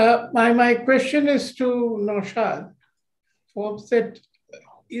 My question is to Naushad. What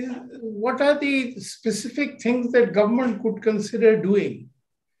are the specific things that government could consider doing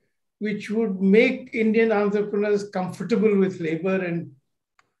which would make Indian entrepreneurs comfortable with labor and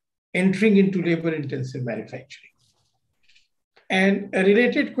entering into labor-intensive manufacturing? And a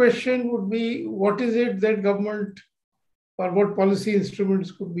related question would be, what is it that government or what policy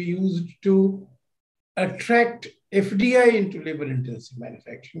instruments could be used to attract FDI into labor-intensive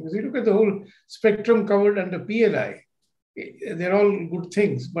manufacturing? Because you look at the whole spectrum covered under PLI, they're all good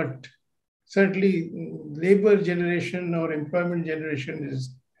things, but certainly labor generation or employment generation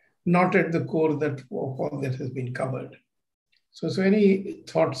is not at the core of all that has been covered. So any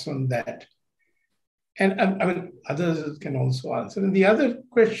thoughts on that? And I mean, others can also answer. And the other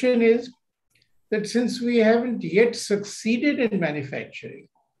question is that since we haven't yet succeeded in manufacturing,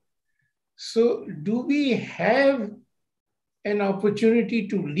 so do we have an opportunity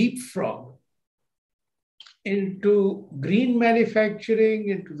to leapfrog into green manufacturing,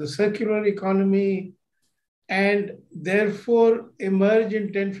 into the circular economy, and therefore emerge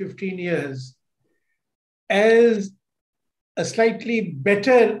in 10, 15 years as a slightly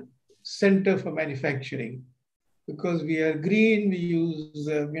better center for manufacturing? Because we are green, we use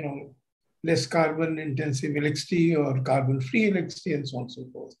less carbon intensive electricity or carbon free electricity and so on and so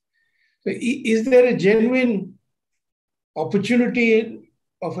forth. So is there a genuine opportunity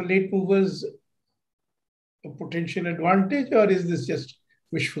of a late mover's potential advantage, or is this just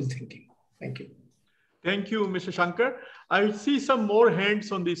wishful thinking? Thank you. Thank you, Mr. Shankar. I see some more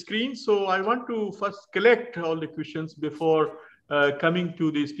hands on the screen, so I want to first collect all the questions before coming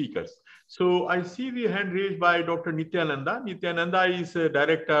to the speakers. So I see the hand raised by Dr. Nityananda. Nityananda is a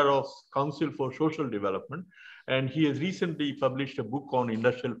Director of Council for Social Development, and he has recently published a book on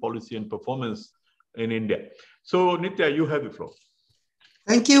industrial policy and performance in India. So Nitya, you have the floor.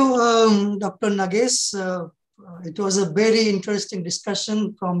 Thank you, Dr. Nagesh. It was a very interesting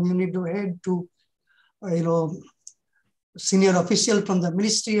discussion from UNIDO head to, senior official from the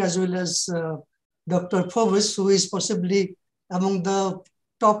ministry, as well as Dr. Phoebus, who is possibly among the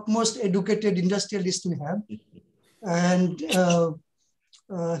topmost educated industrialists we have. And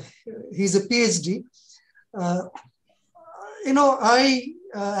he's a PhD.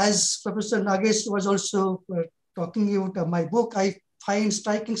 As Professor Nagesh was also talking about my book, I find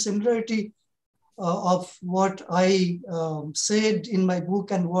striking similarity of what I said in my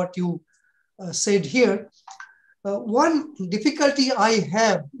book and what you said here. One difficulty I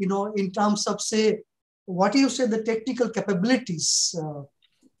have, in terms of, say, what you said, the technical capabilities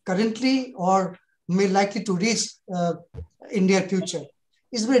currently or may likely to reach in near future,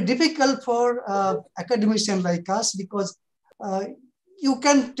 is very difficult for academicians like us, because you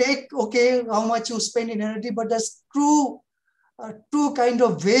can take, how much you spend in energy, but that's too kind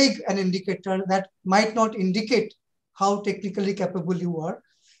of vague an indicator that might not indicate how technically capable you are.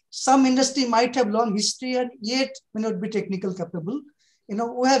 Some industry might have long history and yet may not be technical capable.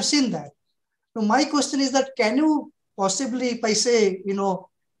 We have seen that. So my question is that, can you possibly, if I say,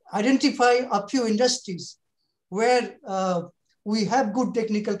 identify a few industries where we have good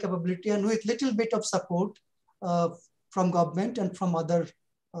technical capability and with little bit of support from government and from other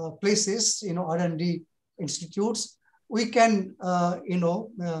places, R&D institutes, we can,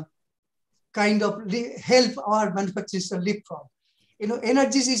 kind of help our manufacturers to leapfrog.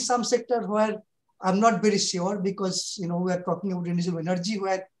 Energy is some sector where I'm not very sure, because, we are talking about renewable energy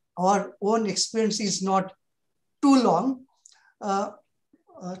where our own experience is not too long.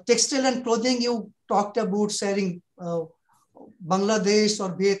 Textile and clothing, you talked about sharing Bangladesh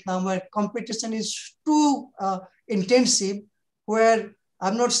or Vietnam, where competition is too intensive, where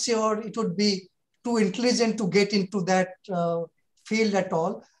I'm not sure it would be too intelligent to get into that field at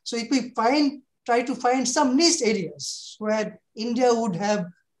all. So if we try to find some niche areas where India would have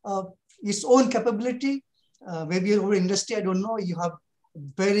its own capability, maybe your industry, I don't know, you have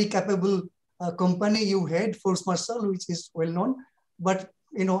very capable company you head, Force Marshal, which is well known, but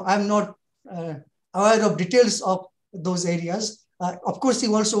I'm not aware of details of those areas. Of course,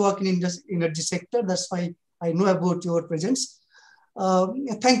 you also work in energy sector. That's why I know about your presence.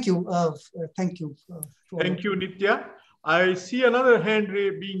 Thank you. Thank you. Thank you, Nitya. I see another hand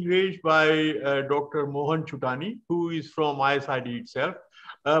being raised by Dr. Mohan Chutani, who is from ISID itself.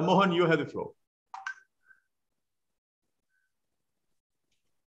 Mohan, you have the floor.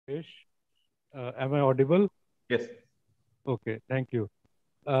 Am I audible? Yes. Okay, thank you.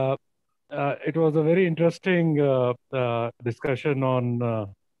 It was a very interesting discussion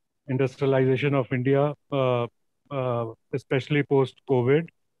on industrialization of India. especially post-COVID.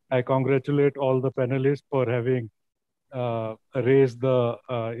 I congratulate all the panelists for having raised the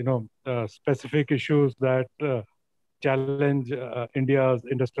specific issues that challenge India's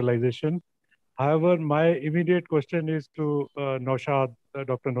industrialization. However, my immediate question is to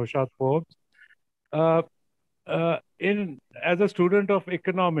Dr. Naushad Forbes. As a student of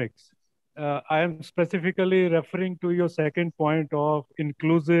economics, I am specifically referring to your second point of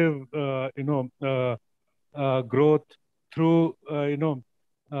inclusive, growth through,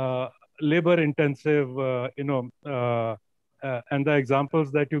 labor-intensive, and the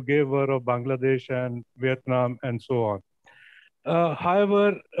examples that you gave were of Bangladesh and Vietnam and so on.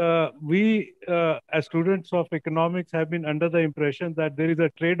 However, we as students of economics have been under the impression that there is a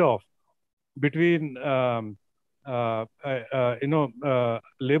trade-off between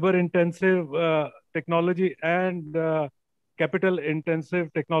labor-intensive technology and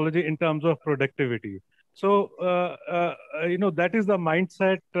capital-intensive technology in terms of productivity. So that is the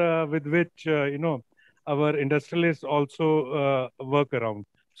mindset with which our industrialists also work around.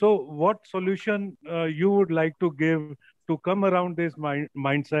 So, what solution you would like to give to come around this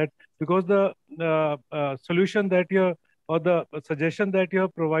mindset? Because the solution that you or the suggestion that you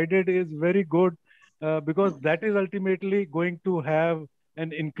have provided is very good, because that is ultimately going to have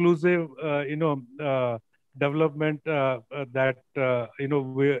an inclusive, development that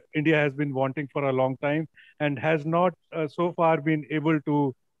India has been wanting for a long time and has not so far been able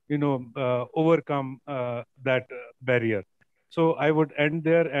to overcome that barrier. So I would end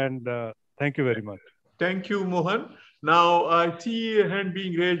there, and thank you very much. Thank you, Mohan. Now, I see a hand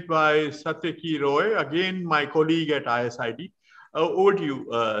being raised by Satyaki Roy, again, my colleague at ISID. Over to you,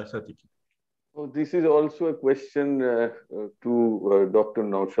 Satyaki. Oh, this is also a question to Dr.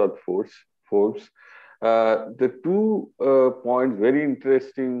 Naushad Forbes. The two points, very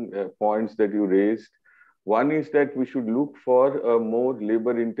interesting points that you raised. One is that we should look for a more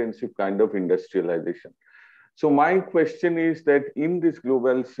labor-intensive kind of industrialization. So my question is that in this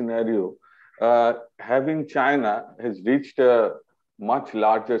global scenario, having China has reached a much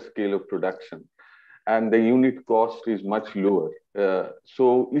larger scale of production and the unit cost is much lower.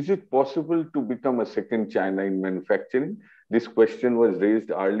 So is it possible to become a second China in manufacturing? This question was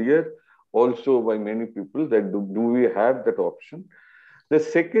raised earlier also by many people, that do we have that option? The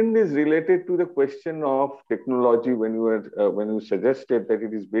second is related to the question of technology, when you suggested that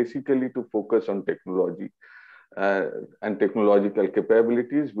it is basically to focus on technology and technological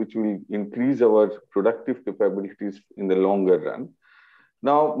capabilities, which will increase our productive capabilities in the longer run.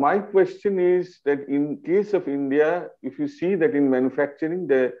 Now, my question is that in case of India, if you see that in manufacturing,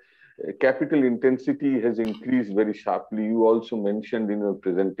 the capital intensity has increased very sharply. You also mentioned in your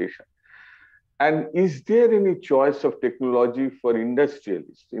presentation. And is there any choice of technology for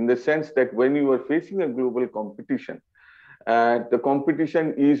industrialists, in the sense that when you are facing a global competition, the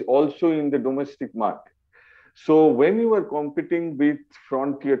competition is also in the domestic market? So when you are competing with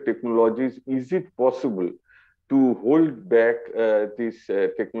frontier technologies, is it possible to hold back this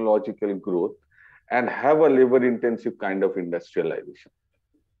technological growth and have a labor-intensive kind of industrialization?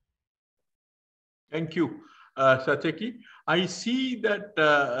 Thank you, Satyaki. I see that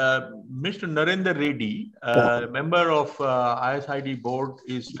Mr. Narendra Reddy, member of ISID board,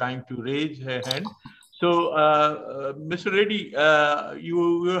 is trying to raise her hand. So, Mr. Reddy,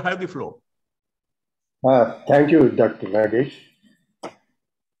 you have the floor. Thank you, Dr. Nagesh.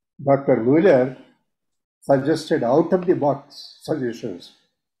 Dr. Müller suggested out-of-the-box solutions.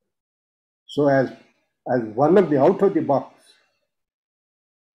 So as one of the out-of-the-box,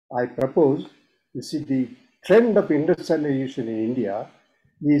 I propose, you see, the trend of industrialization in India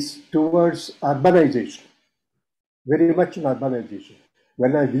is towards urbanization, very much in urbanization.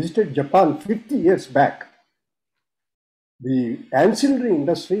 When I visited Japan 50 years back, the ancillary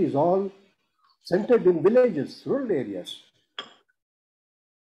industry is all centered in villages, rural areas.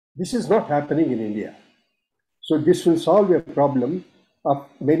 This is not happening in India. So this will solve a problem of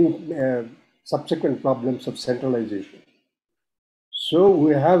many subsequent problems of centralization. So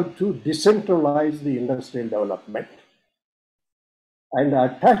we have to decentralize the industrial development and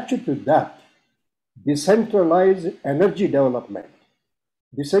attach to that decentralized energy development.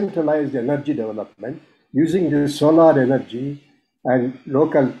 Decentralized energy development using the solar energy, and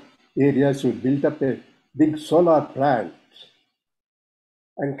local areas will build up a big solar plant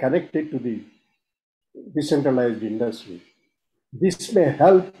and connect it to the decentralized industry. This may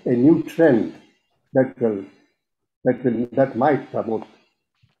help a new trend that might promote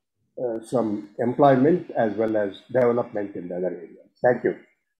some employment as well as development in the other areas. Thank you.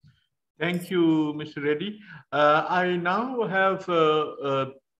 Thank you, Mr. Reddy. I now have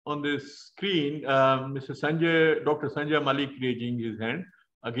on the screen Dr. Sanjay Malik raising his hand.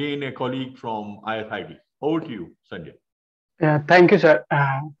 Again, a colleague from ISID. Over to you, Sanjay. Yeah, thank you, sir.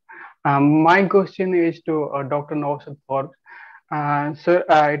 My question is to Dr. Naushad Forbes. Sir,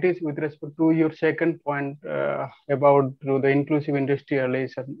 it is with respect to your second point about the inclusive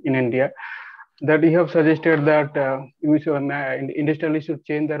industrialization in India, that you have suggested that industrialists should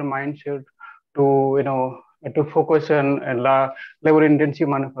change their mindset to focus on labor-intensive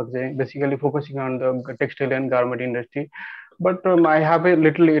manufacturing, basically focusing on the textile and garment industry. But I have a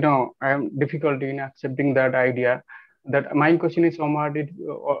little, I am difficulty in accepting that idea. That my question is somewhat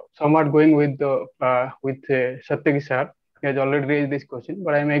going with Satyaki sir. He has already raised this question,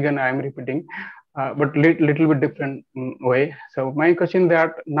 but I'm repeating, but little bit different way. So my question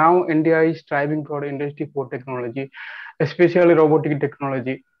that now India is striving for Industry 4 technology, especially robotic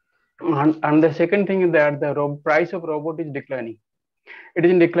technology. And the second thing is that the price of robot is declining. It is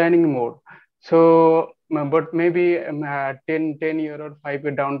in declining mode. So, but maybe 10 year or 5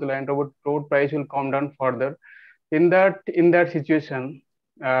 year down the line, robot price will come down further. In that situation,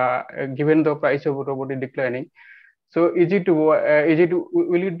 given the price of robot is declining, so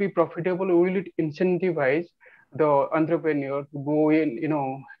will it be profitable? Will it incentivize the entrepreneur to go in,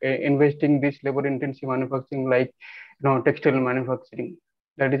 investing this labor-intensive manufacturing like, textile manufacturing?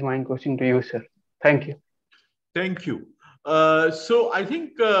 That is my question to you, sir. Thank you. Thank you. So I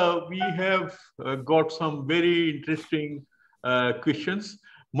think we have got some very interesting questions.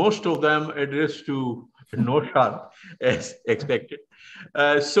 Most of them addressed to Naushad as expected.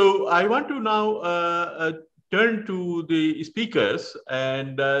 So I want to now turn to the speakers,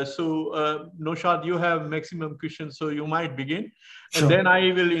 and Naushad, you have maximum questions, so you might begin. Sure. And then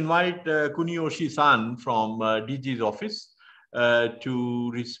I will invite Kuniyoshi-san from DG's office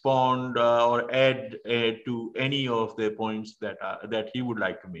to respond or add to any of the points that he would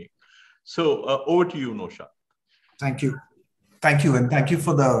like to make. So over to you, Naushad. Thank you. Thank you, and thank you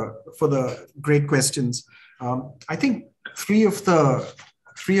for the great questions. I think three of the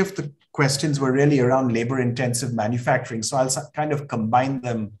questions were really around labor-intensive manufacturing. So I'll kind of combine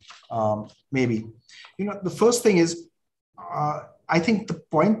them, maybe. The first thing is, I think the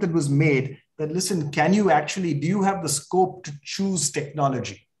point that was made that, listen, do you have the scope to choose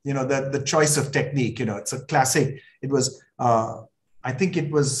technology? The choice of technique, it's a classic. It was, I think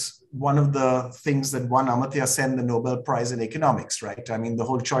it was one of the things that won Amartya Sen the Nobel Prize in economics, right? I mean, the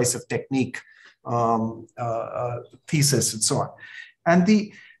whole choice of technique thesis and so on. And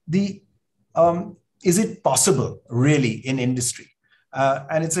is it possible really in industry?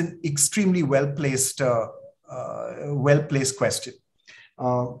 And it's an extremely well-placed question.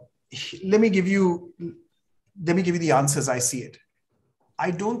 Let me give you the answers I see it.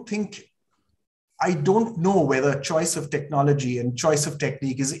 I don't know whether choice of technology and choice of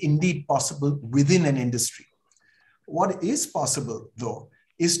technique is indeed possible within an industry. What is possible, though,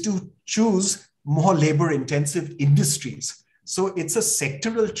 is to choose more labor-intensive industries. So it's a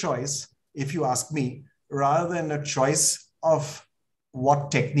sectoral choice, if you ask me, rather than a choice of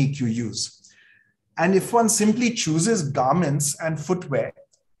what technique you use. And if one simply chooses garments and footwear,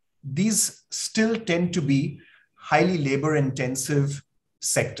 these still tend to be highly labor-intensive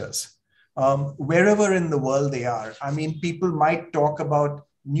sectors. Wherever in the world they are. I mean, people might talk about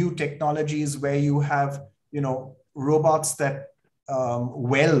new technologies where you have, robots that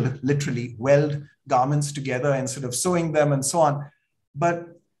literally weld garments together instead of sewing them and so on.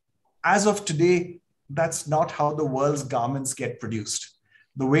 But as of today, that's not how the world's garments get produced.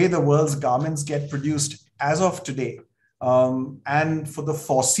 The way the world's garments get produced as of today, and for the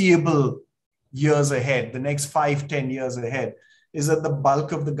foreseeable years ahead, the next 5-10 years ahead, is that the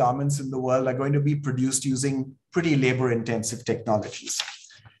bulk of the garments in the world are going to be produced using pretty labor-intensive technologies.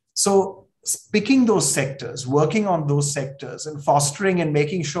 So picking those sectors, working on those sectors, and fostering and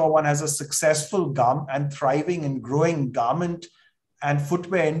making sure one has a successful and thriving and growing garment and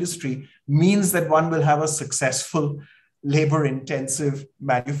footwear industry means that one will have a successful labor-intensive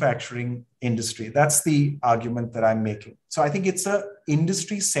manufacturing industry. That's the argument that I'm making. So I think it's an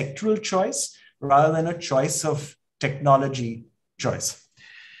industry sectoral choice rather than a choice of technology choice.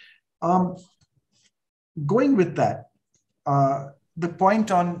 Going with that, the point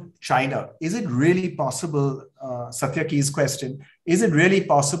on China, is it really possible, Satyaki's question, is it really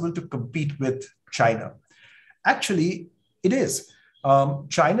possible to compete with China? Actually, it is.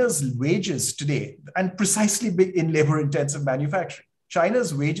 China's wages today, and precisely in labor-intensive manufacturing,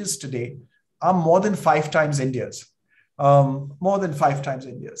 China's wages today are more than 5 times India's. More than 5 times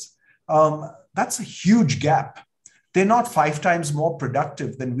India's. That's a huge gap. They're not 5 times more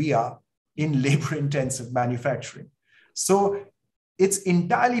productive than we are in labor-intensive manufacturing. So it's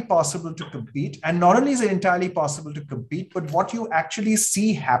entirely possible to compete. And not only is it entirely possible to compete, but what you actually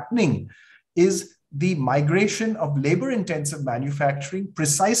see happening is the migration of labor-intensive manufacturing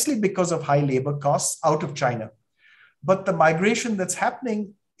precisely because of high labor costs out of China. But the migration that's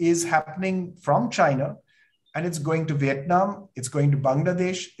happening is happening from China, and it's going to Vietnam, it's going to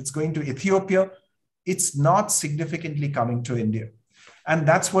Bangladesh, it's going to Ethiopia. It's not significantly coming to India. And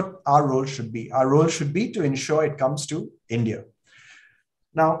that's what our role should be. Our role should be to ensure it comes to India.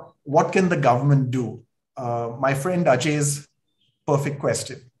 Now, what can the government do? My friend Ajay's perfect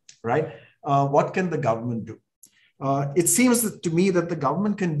question, right? What can the government do? It seems to me that the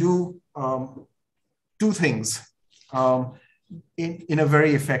government can do two things in a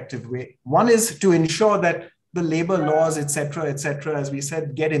very effective way. One is to ensure that the labor laws, et cetera, as we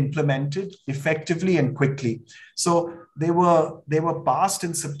said, get implemented effectively and quickly. So they were passed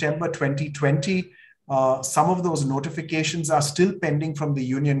in September 2020. Some of those notifications are still pending from the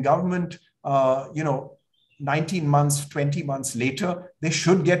union government. 19 months, 20 months later, they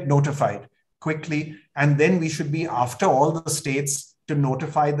should get notified quickly. And then we should be after all the states to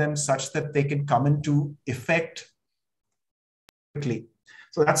notify them such that they can come into effect quickly.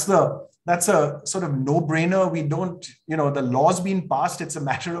 So that's a sort of no-brainer. We don't, the law's been passed. It's a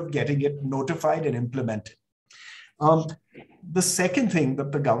matter of getting it notified and implemented. The second thing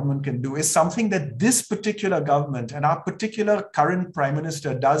that the government can do is something that this particular government and our particular current prime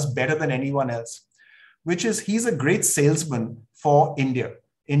minister does better than anyone else, which is he's a great salesman for India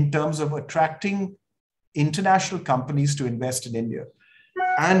in terms of attracting international companies to invest in India.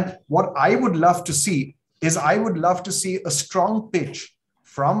 And what I would love to see is I would love to see a strong pitch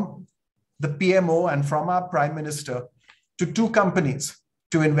from the PMO and from our prime minister to two companies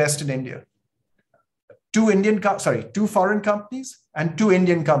to invest in India. Two foreign companies and two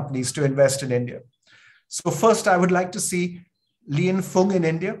Indian companies to invest in India. So first, I would like to see Li & Fung in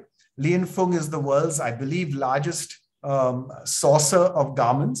India. Li & Fung is the world's, I believe, largest sourcer of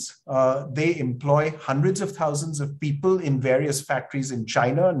garments. They employ hundreds of thousands of people in various factories in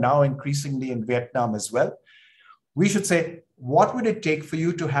China, now increasingly in Vietnam as well. We should say, what would it take for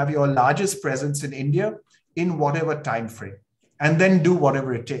you to have your largest presence in India in whatever time frame? And then do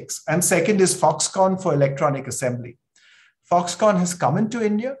whatever it takes. And second is Foxconn for electronic assembly. Foxconn has come into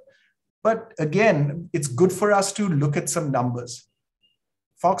India, but again, it's good for us to look at some numbers.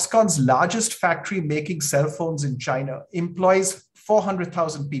 Foxconn's largest factory making cell phones in China employs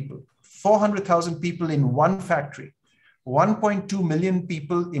 400,000 people. 400,000 people in one factory. 1.2 million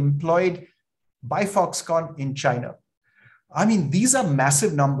people employed by Foxconn in China. I mean, these are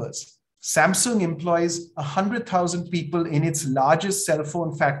massive numbers. Samsung employs 100,000 people in its largest cell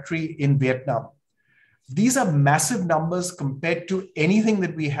phone factory in Vietnam. These are massive numbers compared to anything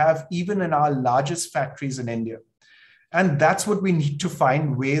that we have even in our largest factories in India. And that's what we need to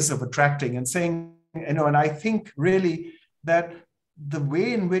find ways of attracting and saying, and I think really that the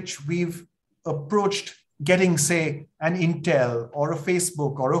way in which we've approached getting, say, an Intel or a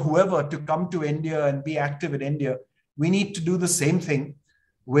Facebook or a whoever to come to India and be active in India, we need to do the same thing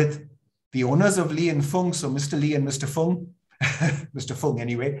with the owners of Li & Fung, so Mr. Li and Mr. Fung, Mr. Fung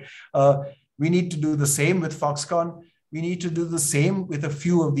anyway. We need to do the same with Foxconn. We need to do the same with a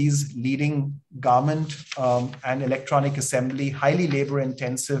few of these leading garment and electronic assembly, highly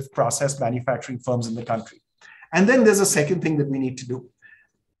labor-intensive process manufacturing firms in the country. And then there's a second thing that we need to do.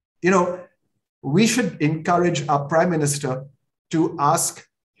 We should encourage our prime minister to ask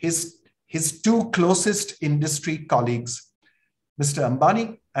his two closest industry colleagues, Mr.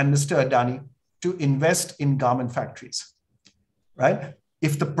 Ambani and Mr. Adani, to invest in garment factories, right?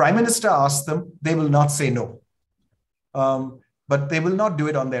 If the prime minister asks them, they will not say no, but they will not do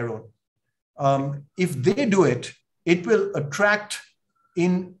it on their own. If they do it, it will attract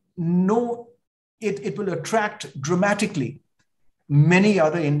it will attract dramatically many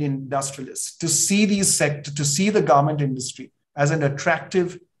other Indian industrialists to see to see the garment industry as an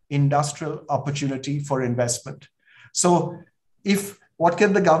attractive industrial opportunity for investment. So what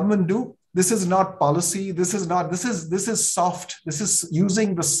can the government do? This is not policy. This is soft. This is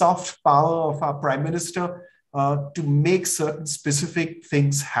using the soft power of our prime minister to make certain specific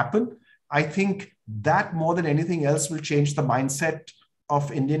things happen. I think that more than anything else will change the mindset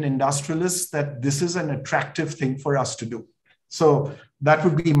of Indian industrialists that this is an attractive thing for us to do. So that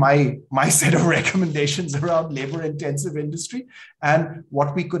would be my set of recommendations around labor-intensive industry and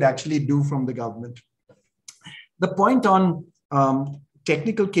what we could actually do from the government. The point on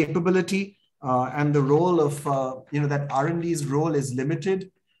technical capability and the role of, that R&D's role is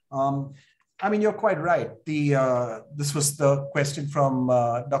limited. I mean, you're quite right. This was the question from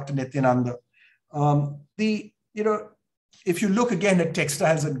Dr. Nityananda. if you look again at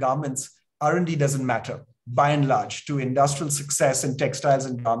textiles and garments, R&D doesn't matter by and large to industrial success in textiles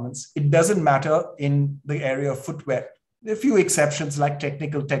and garments. It doesn't matter in the area of footwear. There are a few exceptions like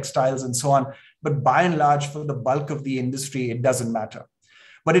technical textiles and so on, but by and large for the bulk of the industry, it doesn't matter.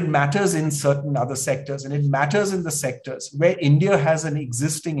 But it matters in certain other sectors, and it matters in the sectors where India has an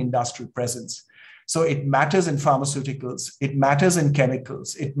existing industrial presence. So it matters in pharmaceuticals, it matters in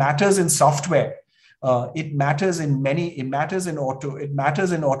chemicals, it matters in software, it matters in auto, it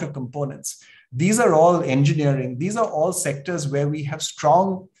matters in auto components. These are all engineering. These are all sectors where we have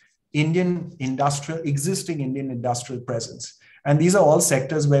strong existing Indian industrial presence. And these are all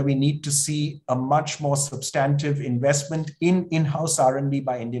sectors where we need to see a much more substantive investment in in-house R&D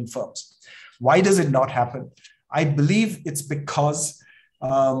by Indian firms. Why does it not happen? I believe it's because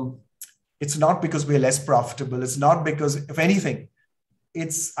it's not because we're less profitable. It's not because, if anything,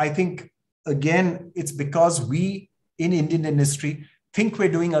 I think, again, it's because we in Indian industry think we're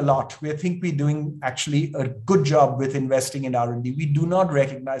doing a lot. We think we're doing actually a good job with investing in R&D. We do not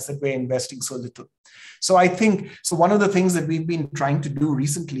recognize that we're investing so little. So I think, one of the things that we've been trying to do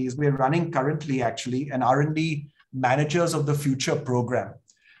recently is we're running currently actually an R&D Managers of the Future program.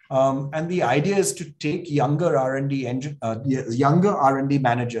 And the idea is to take younger R&D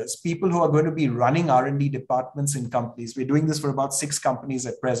managers, people who are going to be running R&D departments in companies. We're doing this for about 6 companies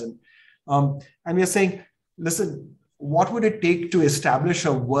at present. And we're saying, listen, what would it take to establish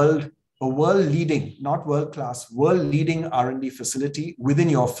a world leading, not world class, world leading R&D facility within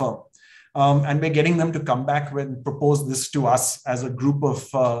your firm? And we're getting them to come back and propose this to us as a group of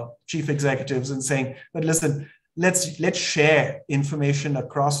chief executives and saying, but listen, let's share information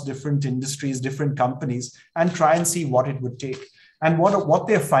across different industries, different companies, and try and see what it would take. And what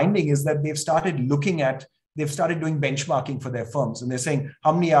they're finding is that they've started doing benchmarking for their firms, and they're saying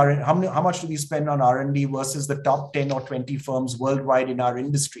how much do we spend on R&D versus the top 10 or 20 firms worldwide in our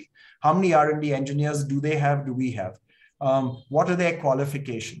industry? How many R&D engineers do we have? What are their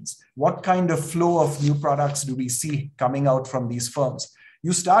qualifications? What kind of flow of new products do we see coming out from these firms?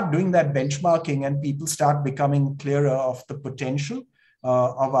 You start doing that benchmarking and people start becoming clearer of the potential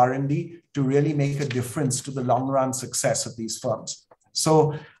of R&D to really make a difference to the long run success of these firms.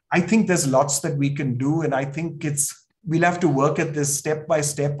 So I think there's lots that we can do, and I think we'll have to work at this step by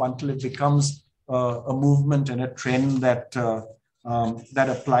step until it becomes a movement and a trend that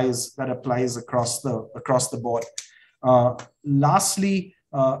applies across the board. Lastly,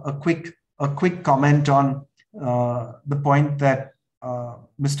 a quick comment on the point that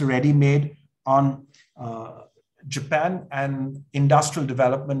Mr. Reddy made on Japan and industrial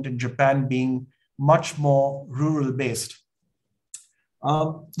development in Japan being much more rural based.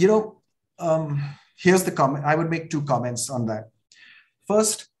 Here's the comment. I would make 2 comments on that.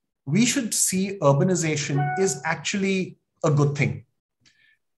 First, we should see urbanization is actually a good thing.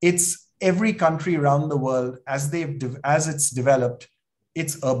 It's every country around the world, as it's developed,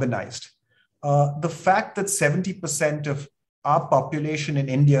 it's urbanized. The fact that 70% of our population in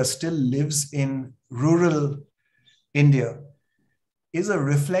India still lives in rural India is a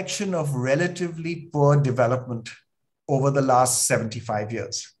reflection of relatively poor development over the last 75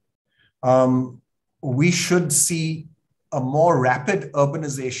 years. We should see a more rapid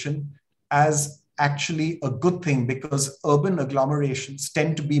urbanization as actually a good thing, because urban agglomerations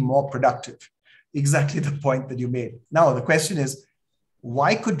tend to be more productive. Exactly the point that you made. Now, the question is,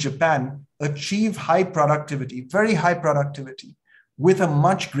 why could Japan achieve high productivity, very high productivity, with a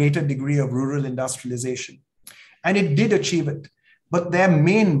much greater degree of rural industrialization? And it did achieve it. But their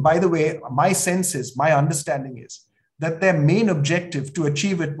main, by the way, my understanding is that their main objective to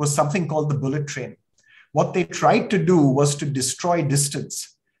achieve it was something called the bullet train. What they tried to do was to destroy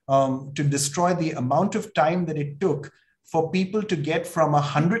distance, to destroy the amount of time that it took for people to get from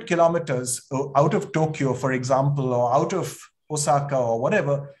 100 kilometers out of Tokyo, for example, or out of Osaka or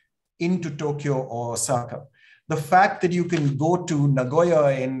whatever, into Tokyo or Osaka. The fact that you can go to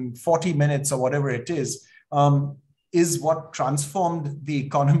Nagoya in 40 minutes or whatever it is what transformed the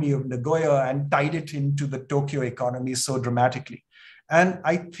economy of Nagoya and tied it into the Tokyo economy so dramatically. And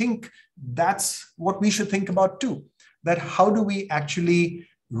I think that's what we should think about too, that how do we actually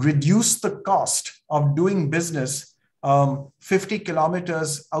reduce the cost of doing business 50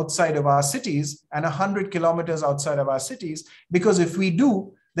 kilometers outside of our cities and 100 kilometers outside of our cities? Because if we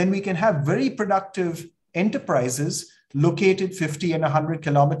do, then we can have very productive enterprises located 50 and 100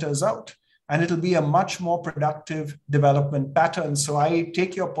 kilometers out. And it'll be a much more productive development pattern. So I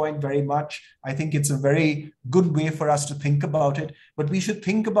take your point very much. I think it's a very good way for us to think about it. But we should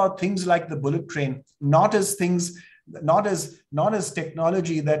think about things like the bullet train, not as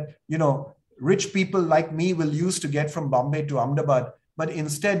technology that, rich people like me will use to get from Bombay to Ahmedabad, but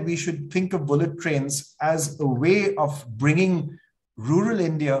instead we should think of bullet trains as a way of bringing rural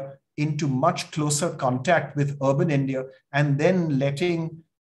India into much closer contact with urban India, and then letting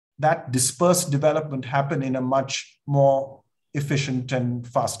that dispersed development happen in a much more efficient and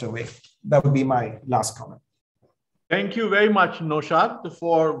faster way. That would be my last comment. Thank you very much, Naushad,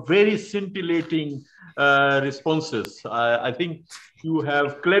 for very scintillating responses. I think you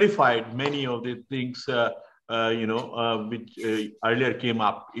have clarified many of the things which earlier came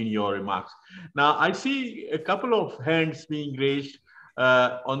up in your remarks. Now, I see a couple of hands being raised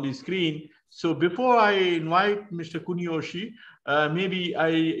on the screen. So before I invite Mr. Kuniyoshi, maybe I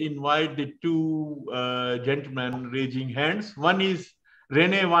invite the two gentlemen raising hands. One is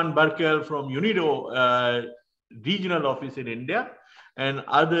Rene van Berkel from UNIDO regional office in India, and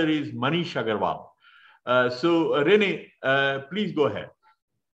other is Manish Agarwal. So Rene, please go ahead.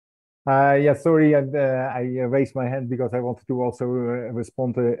 Yeah, sorry, I raised my hand because I wanted to also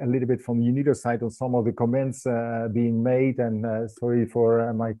respond a little bit from the UNIDO side on some of the comments being made, and sorry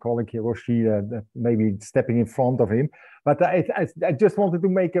for my colleague Hiroshi maybe stepping in front of him. But I just wanted to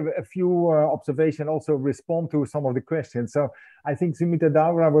make a few observations, also respond to some of the questions. So I think Sumita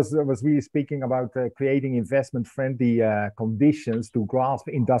Daura was really speaking about creating investment-friendly conditions to grasp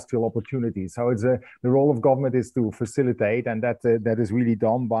industrial opportunities. So it's the role of government is to facilitate, and that is really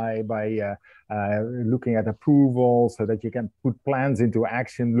done by looking at approval so that you can put plans into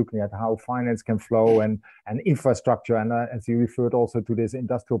action, looking at how finance can flow and infrastructure. And as you referred also to this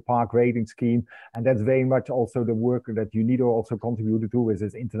industrial park rating scheme, and that's very much also the work that UNIDO also contributed to, is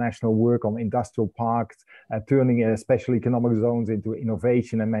this international work on industrial parks, turning special economic zones into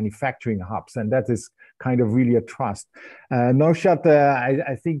innovation and manufacturing hubs. And that is kind of really a trust. Naushad,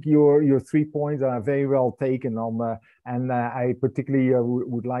 I think your 3 points are very well taken on, and I particularly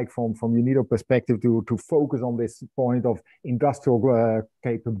would like from UNIDO perspective to focus on this point of industrial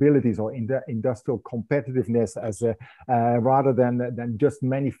capabilities or industrial competitiveness as rather than just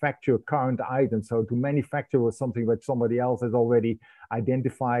manufacture current items. So to manufacture something that somebody else has already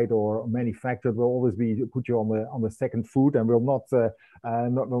identified or manufactured will always be put you on the second foot, and will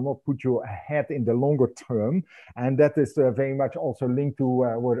not put you ahead in the longer term. And that is very much also linked to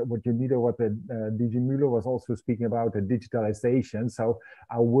what UNIDO, what the DG Müller was also speaking about, the digitalization. So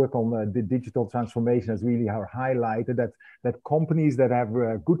our work on the digital transformation has really highlighted that companies that have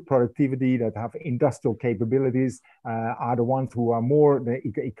good productivity, that have industrial capabilities, are the ones who are the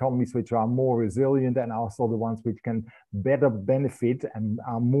economies which are more resilient, and also the ones which can better benefit and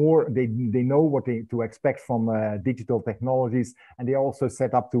are more, they know what to expect from digital technologies, and they also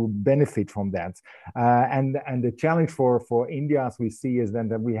set up to benefit from that. And the challenge for India, as we see, is then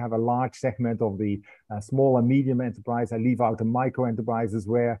that we have a large segment of the small and medium enterprise. I leave out the micro enterprises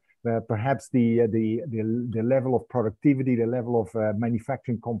where perhaps the level of productivity, the level of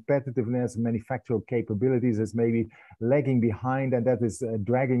manufacturing competitiveness, manufacturing capabilities is maybe lagging behind, and that is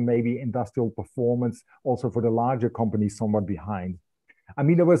dragging maybe industrial performance also for the larger companies somewhat behind. I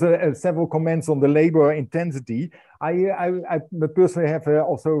mean, there was several comments on the labor intensity. I personally have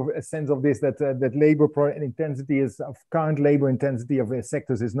also a sense of this, that labor intensity current labor intensity of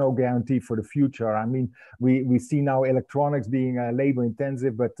sectors is no guarantee for the future. I mean, we see now electronics being labor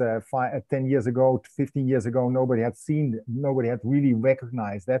intensive, but 10 years ago, 15 years ago, nobody had really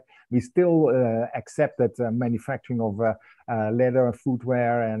recognized that. We still accept that manufacturing of leather,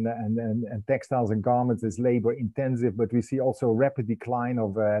 footwear, and textiles and garments is labor intensive, but we see also a rapid decline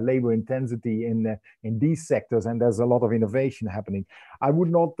of labor intensity in these sectors, and there's a lot of innovation happening. I would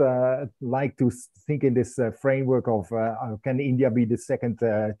not like to think in this framework of can India be the second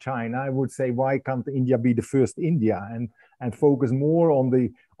China? I would say, why can't India be the first India, and focus more on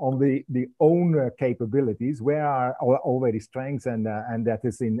the own capabilities, where are already strengths, and that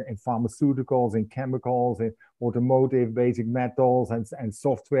is in pharmaceuticals, in chemicals, in automotive, basic metals, and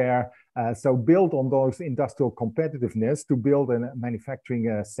software. So build on those industrial competitiveness to build a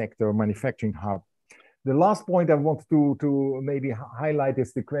manufacturing sector, manufacturing hub. The last point I want to maybe highlight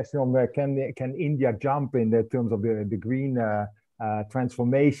is the question on can India jump in the terms of the green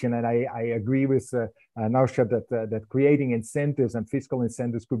transformation. And I agree with Naushad that creating incentives and fiscal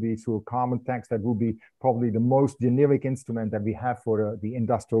incentives could be through a carbon tax. That would be probably the most generic instrument that we have for the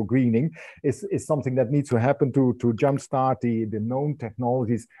industrial greening. Is something that needs to happen to jumpstart the known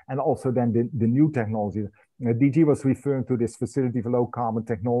technologies, and also then the new technologies. DG was referring to this facility for low carbon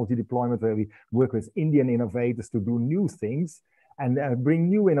technology deployment, where we work with Indian innovators to do new things and bring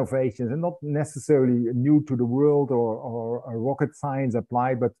new innovations, and not necessarily new to the world or rocket science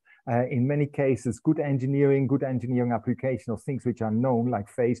applied, but in many cases, good engineering application of things which are known, like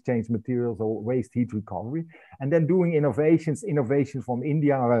phase change materials or waste heat recovery, and then doing innovation from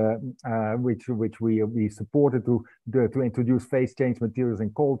India, which we supported to introduce phase change materials in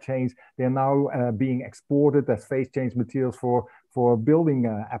cold chains. They're now being exported as phase change materials for building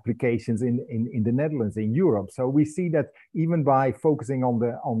applications in the Netherlands, in Europe. So we see that even by focusing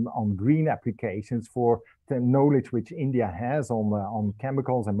on green applications, for the knowledge which India has on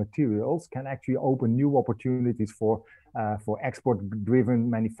chemicals and materials, can actually open new opportunities for export-driven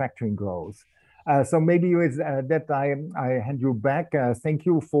manufacturing growth. So maybe with that, I hand you back. Thank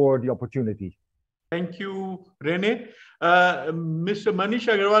you for the opportunity. Thank you, Rene. Mr. Manish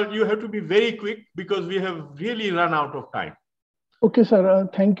Agarwal, you have to be very quick because we have really run out of time. Okay, sir.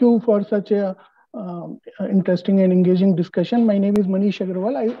 Thank you for such a interesting and engaging discussion. My name is Manish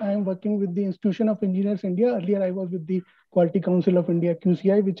Agarwal. I am working with the Institution of Engineers India. Earlier, I was with the Quality Council of India,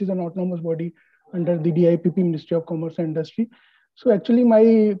 QCI, which is an autonomous body under the DIPP, Ministry of Commerce and Industry. So actually,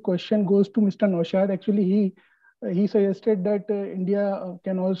 my question goes to Mr. Naushad. Actually, he suggested that India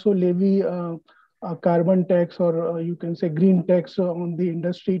can also levy a carbon tax, or you can say green tax on the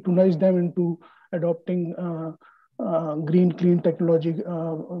industry to nudge them into adopting green, clean technology,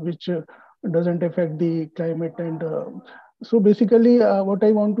 which doesn't affect the climate. And so basically, what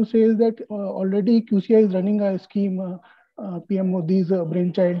I want to say is that already QCI is running a scheme, PM Modi's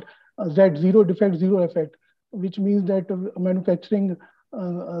brainchild, Z, zero defect, zero effect, which means that manufacturing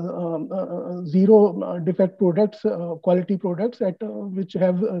zero defect products, quality products which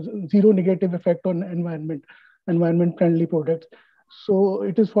have zero negative effect on environment friendly products. So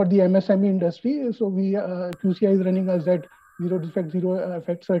it is for the MSME industry. So QCI is running a Z, zero defect, zero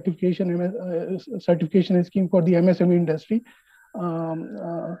effect certification scheme for the MSME industry.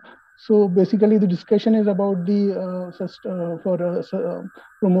 So basically, the discussion is about the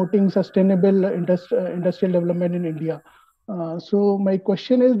promoting sustainable industrial development in India. So my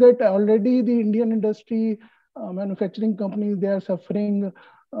question is that already the Indian industry, manufacturing companies, they are suffering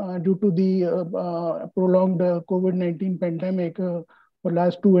due to the prolonged COVID-19 pandemic for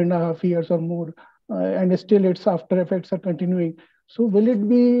last 2.5 years or more, and still its after effects are continuing. So will it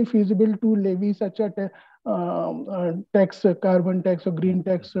be feasible to levy such a tax, carbon tax or green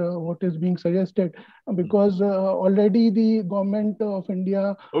tax, what is being suggested? Because already the government of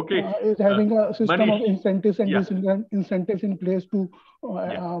India is having a system Manish, of incentives and incentives in place to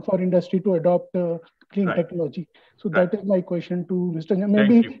for industry to adopt clean technology. So that is my question to Mr.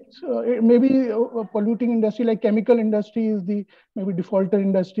 Maybe a polluting industry like chemical industry is the maybe defaulter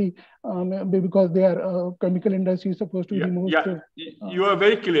industry, because they are chemical industry is supposed to be the most. You are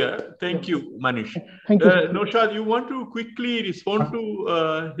very clear. Thank you, Manish. Thank you. Naushad, you want to quickly respond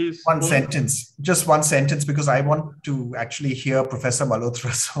to his one sentence, just one sentence, because I want to actually hear Professor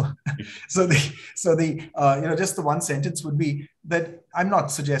Malhotra. So just the one sentence would be that I'm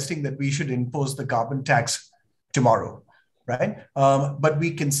not suggesting that we should impose the carbon tax tomorrow, right? But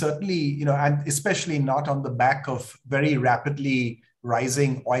we can certainly, and especially not on the back of very rapidly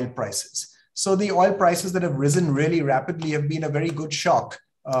rising oil prices. So the oil prices that have risen really rapidly have been a very good shock,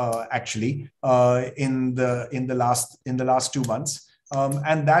 actually, in the last 2 months.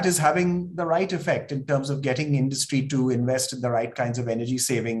 And that is having the right effect in terms of getting industry to invest in the right kinds of energy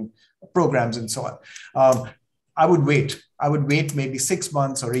saving programs and so on. I would wait maybe 6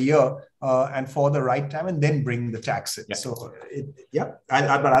 months or a year and for the right time, and then bring the tax in. So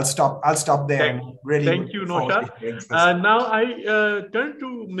but I'll stop there. Thank you, Naushad. Now I turn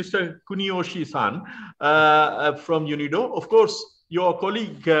to Mr. Kuniyoshi-san from UNIDO. Of course, your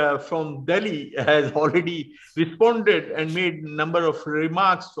colleague from Delhi has already responded and made a number of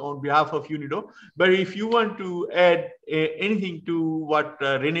remarks on behalf of UNIDO. But if you want to add anything to what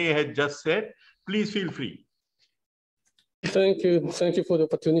Rene had just said, please feel free. Thank you for the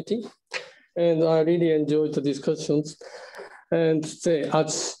opportunity. And I really enjoyed the discussions. And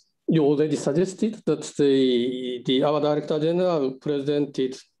as you already suggested, that our Director General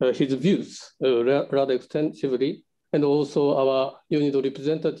presented his views rather extensively. And also our UNIDO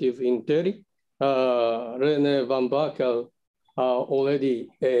representative in Delhi, Rene van Bakel, already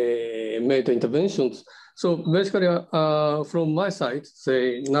made interventions. So basically, from my side,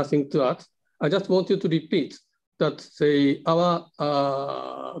 nothing to add. I just wanted to repeat that our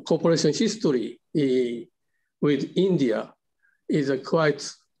cooperation history with India is quite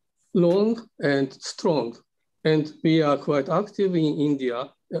long and strong. And we are quite active in India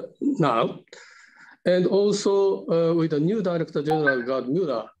now. And also with the new Director General, Gerd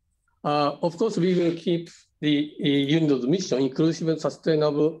Müller, of course, we will keep the UNIDO's mission, inclusive and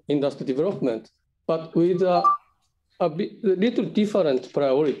sustainable industry development, but with little different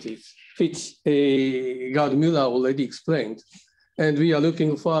priorities, which Gerd Müller already explained. And we are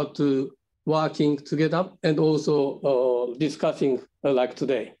looking forward to working together and also discussing like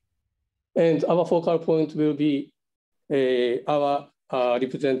today. And our focal point will be our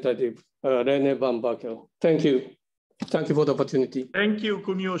representative, Rene Van Bakel. Thank you. Thank you for the opportunity. Thank you,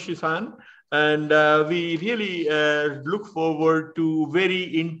 Kunioshi-san. And we really look forward to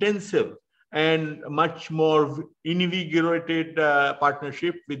very intensive and much more invigorated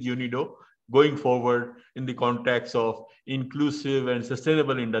partnership with UNIDO going forward in the context of inclusive and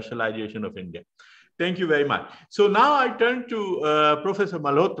sustainable industrialization of India. Thank you very much. So now I turn to Professor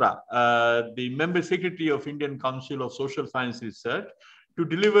Malhotra, the Member Secretary of Indian Council of Social Science Research, to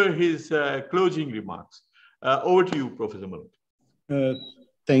deliver his closing remarks. Over to you, Professor Malhotra.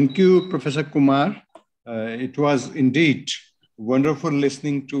 Thank you, Professor Kumar. It was indeed wonderful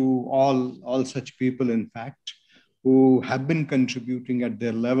listening to all such people, in fact, who have been contributing at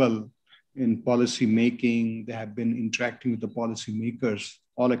their level in policy making. They have been interacting with the policy makers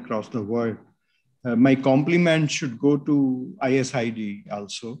all across the world. My compliment should go to ISID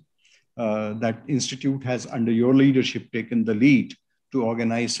also. That institute has, under your leadership, taken the lead to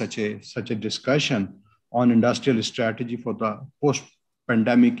organize such a discussion on industrial strategy for the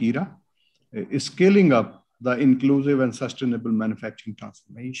post-pandemic era, scaling up the inclusive and sustainable manufacturing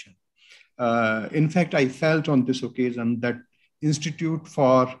transformation. In fact, I felt on this occasion that Institute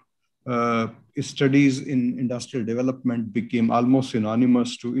for Studies in Industrial Development became almost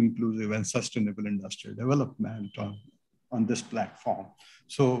synonymous to inclusive and sustainable industrial development on this platform.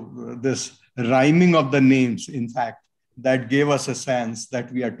 So this rhyming of the names, in fact, that gave us a sense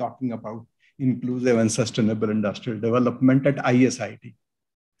that we are talking about inclusive and sustainable industrial development at ISID.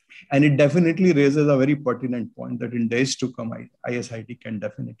 And it definitely raises a very pertinent point that in days to come, ISID can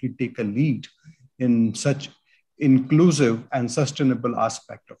definitely take a lead in such inclusive and sustainable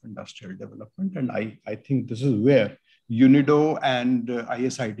aspect of industrial development. And I think this is where UNIDO and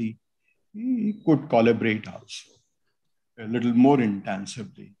ISID could collaborate also a little more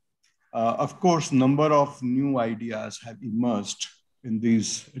intensively. Of course, number of new ideas have emerged in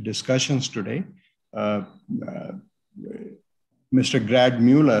these discussions today. Mr. Gerd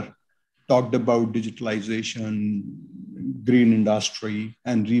Müller talked about digitalization, green industry,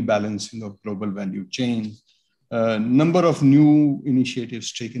 and rebalancing of global value chain. Number of new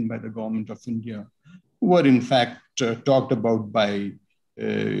initiatives taken by the government of India were in fact talked about by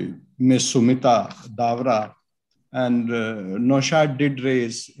Ms. Sumita Davra. And Naushad did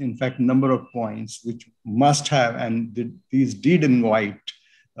raise, in fact, number of points which must have, and these did invite,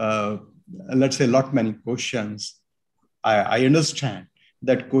 let's say, many questions. I understand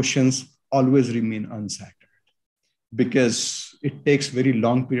that questions always remain unsettled because it takes very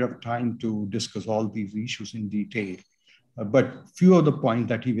long period of time to discuss all these issues in detail. But few of the points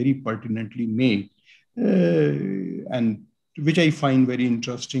that he very pertinently made, and which I find very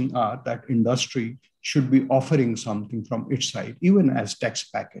interesting, are that industry should be offering something from its side, even as tax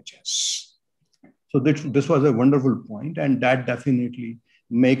packages. So this was a wonderful point, and that definitely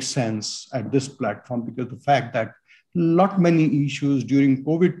makes sense at this platform because the fact that many issues during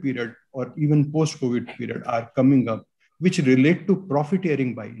COVID period or even post-COVID period are coming up, which relate to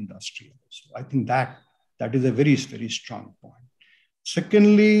profiteering by industry. So I think that is a very, very strong point.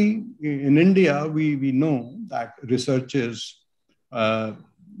 Secondly, in India, we know that researchers,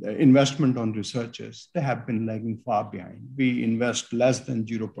 investment on researchers, they have been lagging far behind. We invest less than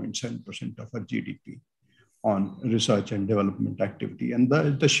 0.7% of our GDP on research and development activity. And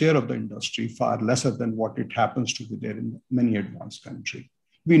the share of the industry far lesser than what it happens to be there in many advanced countries.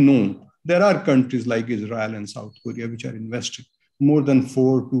 We know there are countries like Israel and South Korea, which are investing more than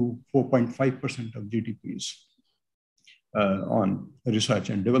 4 to 4.5% of GDPs on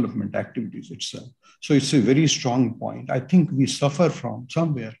research and development activities itself. So it's a very strong point. I think we suffer from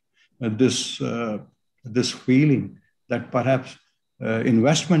somewhere this feeling that perhaps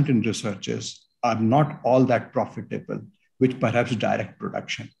investment in researchers are not all that profitable, which perhaps direct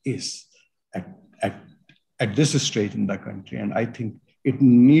production is at this stage in the country. And I think it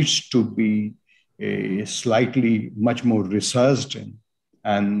needs to be slightly much more researched in,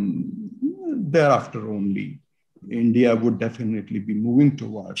 and thereafter only India would definitely be moving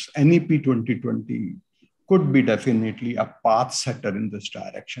towards. NEP 2020 could be definitely a path setter in this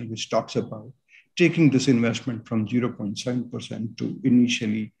direction, which talks about taking this investment from 0.7% to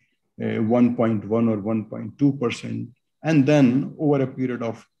initially 1.1 or 1.2%, and then over a period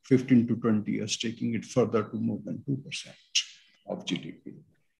of 15 to 20 years, taking it further to more than 2% of GDP.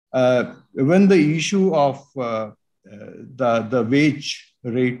 When the issue of the wage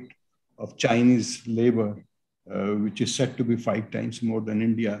rate of Chinese labor which is said to be 5 times more than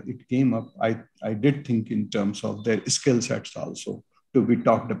India, it came up. I did think in terms of their skill sets also to be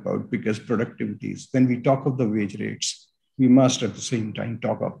talked about, because productivities, when we talk of the wage rates, we must at the same time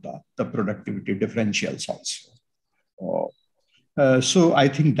talk of the productivity differentials also. So I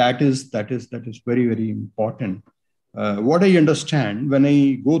think that is very, very important. What I understand when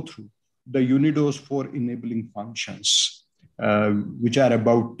I go through the UNIDO's 4 enabling functions, which are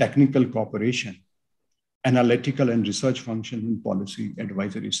about technical cooperation, analytical and research functions and policy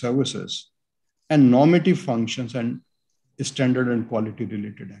advisory services, and normative functions and standard and quality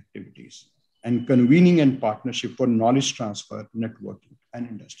related activities, and convening and partnership for knowledge transfer, networking, and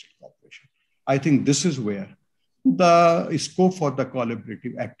industrial cooperation. I think this is where the scope for the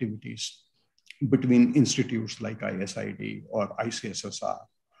collaborative activities between institutes like ISID or ICSSR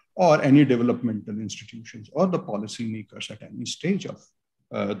or any developmental institutions or the policymakers at any stage of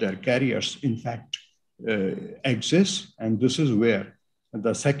their careers, in fact, exists. And this is where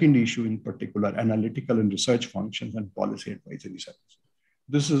the second issue in particular, analytical and research functions and policy advisory services.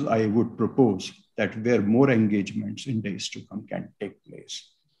 This is, I would propose, that where more engagements in days to come can take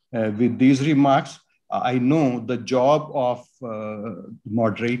place. With these remarks, I know the job of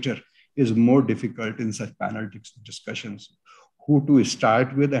moderator is more difficult in such panel discussions, who to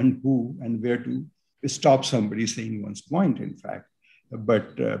start with and who and where to stop somebody saying one's point, in fact.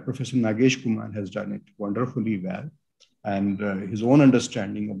 But Professor Nagesh Kumar has done it wonderfully well, and his own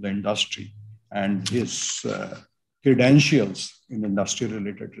understanding of the industry and his credentials in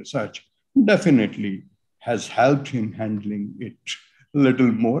industry-related research definitely has helped him handling it a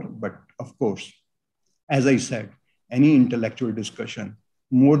little more. But of course, as I said, any intellectual discussion,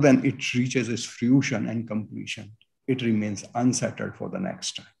 more than it reaches its fruition and completion, it remains unsettled for the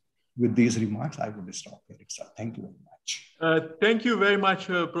next time. With these remarks, I would stop here itself. Thank you very much. Thank you very much,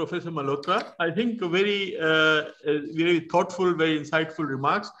 Professor Malhotra. I think very thoughtful, very insightful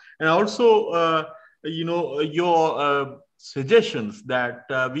remarks. And also, your suggestions that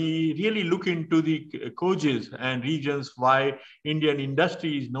we really look into the causes and reasons why Indian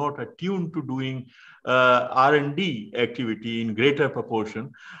industry is not attuned to doing R&D activity in greater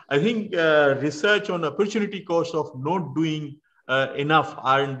proportion. I think research on opportunity cost of not doing enough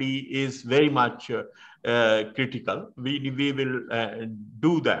R&D is very much critical. We will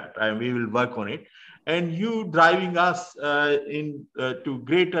do that, and we will work on it. And you driving us to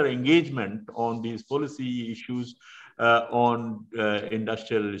greater engagement on these policy issues on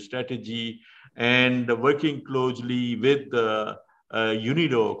industrial strategy and working closely with the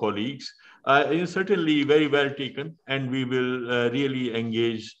UNIDO colleagues is certainly very well taken, and we will really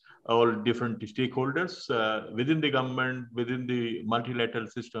engage all different stakeholders within the government, within the multilateral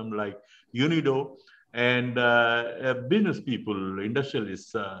system like UNIDO, and business people,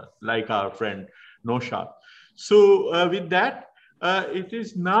 industrialists like our friend Naushad. So with that, it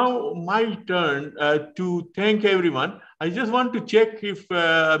is now my turn to thank everyone. I just want to check if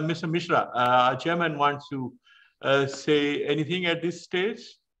Mr. Mishra, our chairman, wants to say anything at this stage.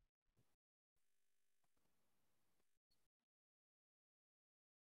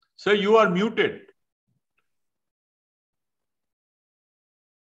 Sir, you are muted.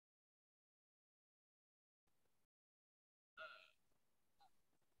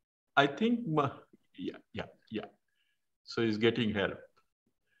 I think, yeah. So he's getting help.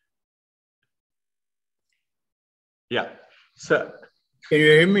 Yeah, sir. Can you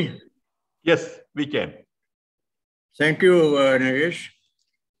hear me? Yes, we can. Thank you, Nagesh.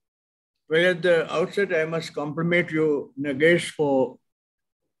 Well, at the outset, I must compliment you, Nagesh, for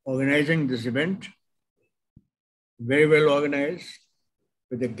organizing this event. Very well organized,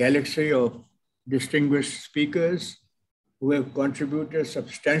 with a galaxy of distinguished speakers who have contributed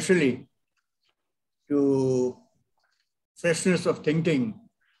substantially to freshness of thinking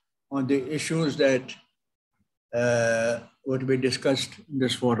on the issues that were to be discussed in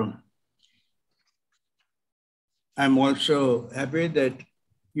this forum. I'm also happy that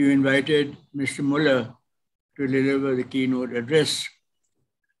you invited Mr. Müller to deliver the keynote address.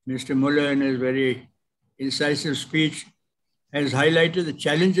 Mr. Müller, in his very incisive speech, has highlighted the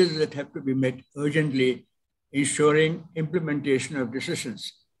challenges that have to be met urgently, ensuring implementation of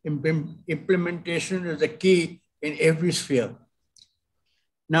decisions. Implementation is the key in every sphere.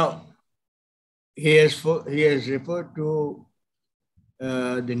 Now, he has referred to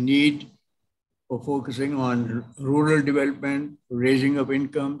the need for focusing on rural development, raising of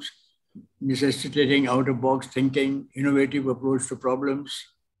incomes, necessitating out-of-box thinking, innovative approach to problems,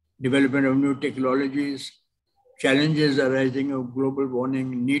 development of new technologies, challenges arising of global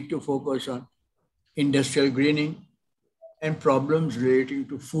warming, need to focus on industrial greening, and problems relating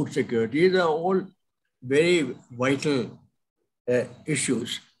to food security. These are all very vital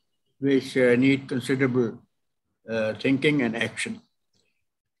issues which need considerable thinking and action.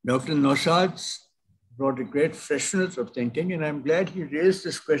 Dr. Naushad's brought a great freshness of thinking, and I'm glad he raised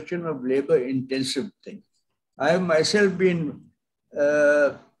this question of labor-intensive thing. I have myself been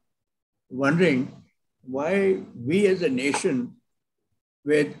wondering why we as a nation,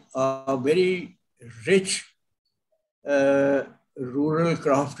 with our very rich rural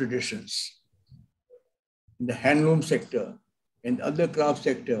craft traditions, in the handloom sector, in the other craft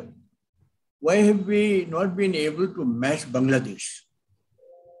sector, why have we not been able to match Bangladesh?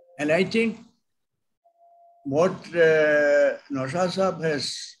 And I think what Naushad Sahab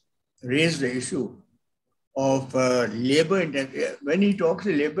has raised the issue of labor intensive. When he talks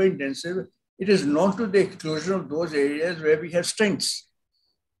of labor intensive, it is not to the exclusion of those areas where we have strengths.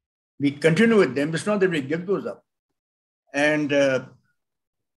 We continue with them. It's not that we give those up. And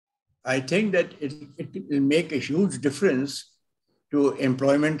I think that it will make a huge difference to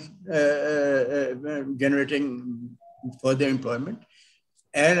employment, generating further employment.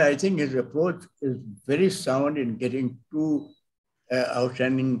 And I think his approach is very sound in getting two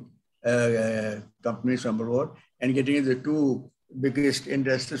outstanding companies on board and getting the two biggest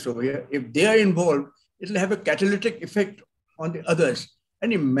industries over here. If they are involved, it'll have a catalytic effect on the others.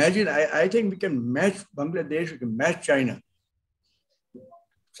 And imagine, I think we can match Bangladesh, we can match China.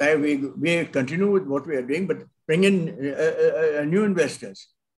 So we continue with what we are doing, but bring in new investors,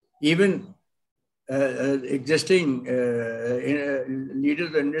 even existing leaders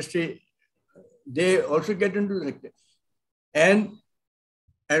of the industry, they also get into the sector. And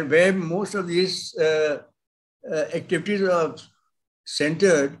where most of these activities are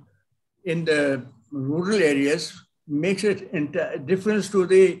centered in the rural areas, makes it a difference to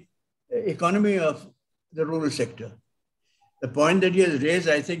the economy of the rural sector. The point that he has raised,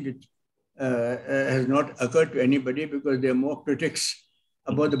 I think it has not occurred to anybody because there are more critics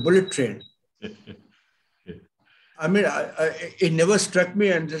about the bullet train. I mean, it never struck me,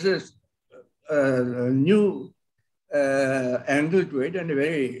 and this is a new angle to it and a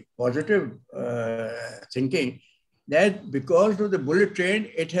very positive thinking, that because of the bullet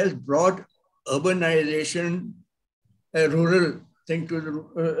train, it has brought urbanization, a rural thing to the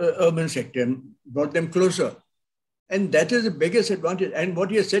urban sector, and brought them closer. And that is the biggest advantage. And what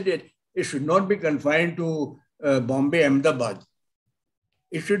he has said, it should not be confined to Bombay, Ahmedabad.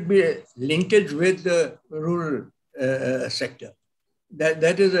 It should be a linkage with the rural sector.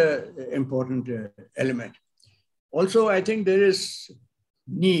 That is an important element. Also, I think there is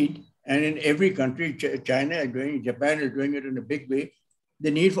need, and in every country, China is doing it, Japan is doing it in a big way, the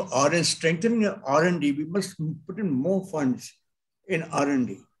need for R&D, strengthening R&D. We must put in more funds in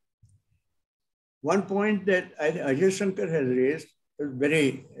R&D. One point that Ajay Shankar has raised is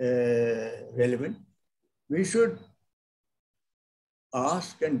very relevant. We should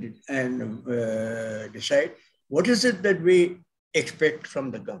ask and decide what is it that we expect from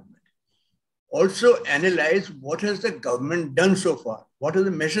the government. Also analyze what has the government done so far. What are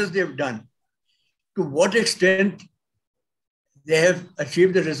the measures they've done? To what extent they have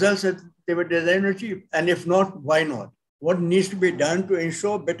achieved the results that they were designed to achieve? And if not, why not? What needs to be done to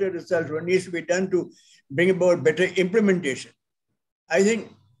ensure better results? What needs to be done to bring about better implementation? I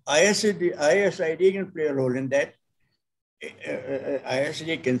think ISID can play a role in that.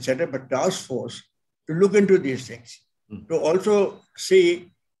 ISID can set up a task force to look into these things, to also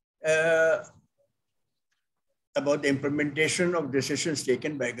see about the implementation of decisions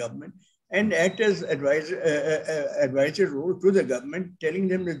taken by government and act as advisory role to the government, telling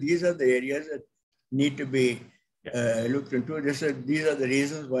them that these are the areas that need to be looked into. These are the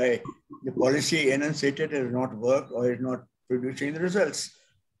reasons why the policy enunciated has not worked or is not producing the results.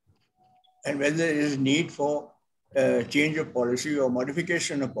 And whether there is need for change of policy or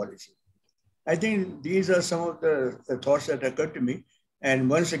modification of policy. I think these are some of the thoughts that occurred to me. And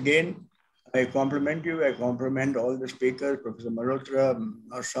once again, I compliment you. I compliment all the speakers, Professor Malhotra,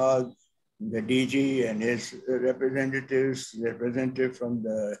 Naushad, the DG and his representatives, representative from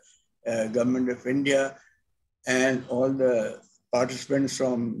the Government of India, and all the participants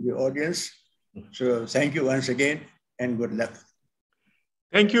from the audience. So thank you once again and good luck.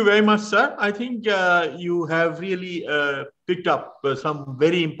 Thank you very much, sir. I think you have really picked up some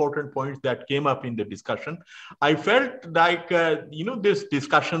very important points that came up in the discussion. I felt like, this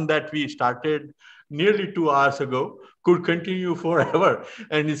discussion that we started nearly 2 hours ago could continue forever.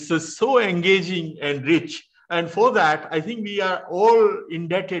 And it's just so engaging and rich. And for that, I think we are all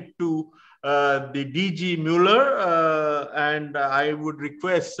indebted to the DG Müller, and I would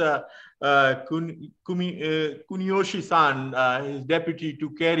request Kuniyoshi-san, his deputy, to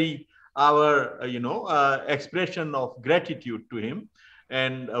carry our, expression of gratitude to him.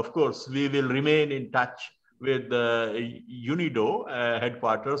 And of course, we will remain in touch with the UNIDO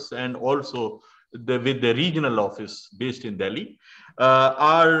headquarters and also with the regional office based in Delhi.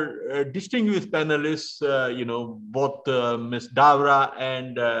 Our distinguished panelists, both Ms. Davra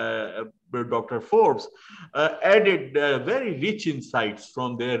and Dr. Forbes, added very rich insights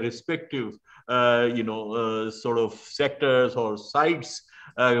from their respective, sort of sectors or sides.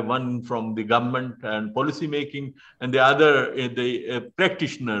 One from the government and policy making, and the other the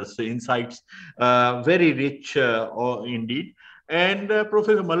practitioners' insights, very rich indeed. And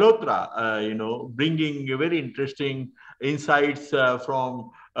Professor Malhotra, bringing very interesting insights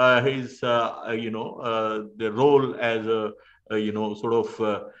from his, the role as a, sort of,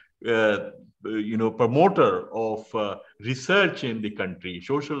 promoter of research in the country,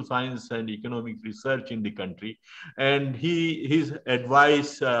 social science and economic research in the country, and his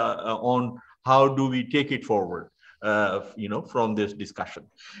advice on how do we take it forward, from this discussion.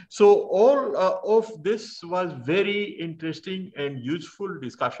 So all of this was very interesting and useful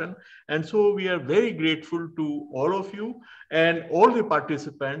discussion. And so we are very grateful to all of you and all the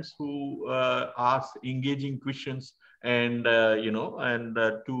participants who asked engaging questions, and,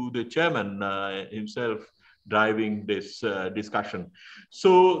 to the chairman himself driving this discussion.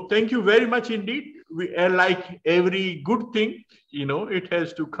 So thank you very much indeed. We are like every good thing, it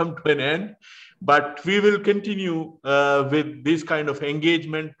has to come to an end, but we will continue with this kind of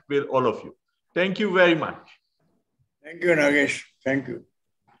engagement with all of you. Thank you very much. Thank you, Nagesh. Thank you.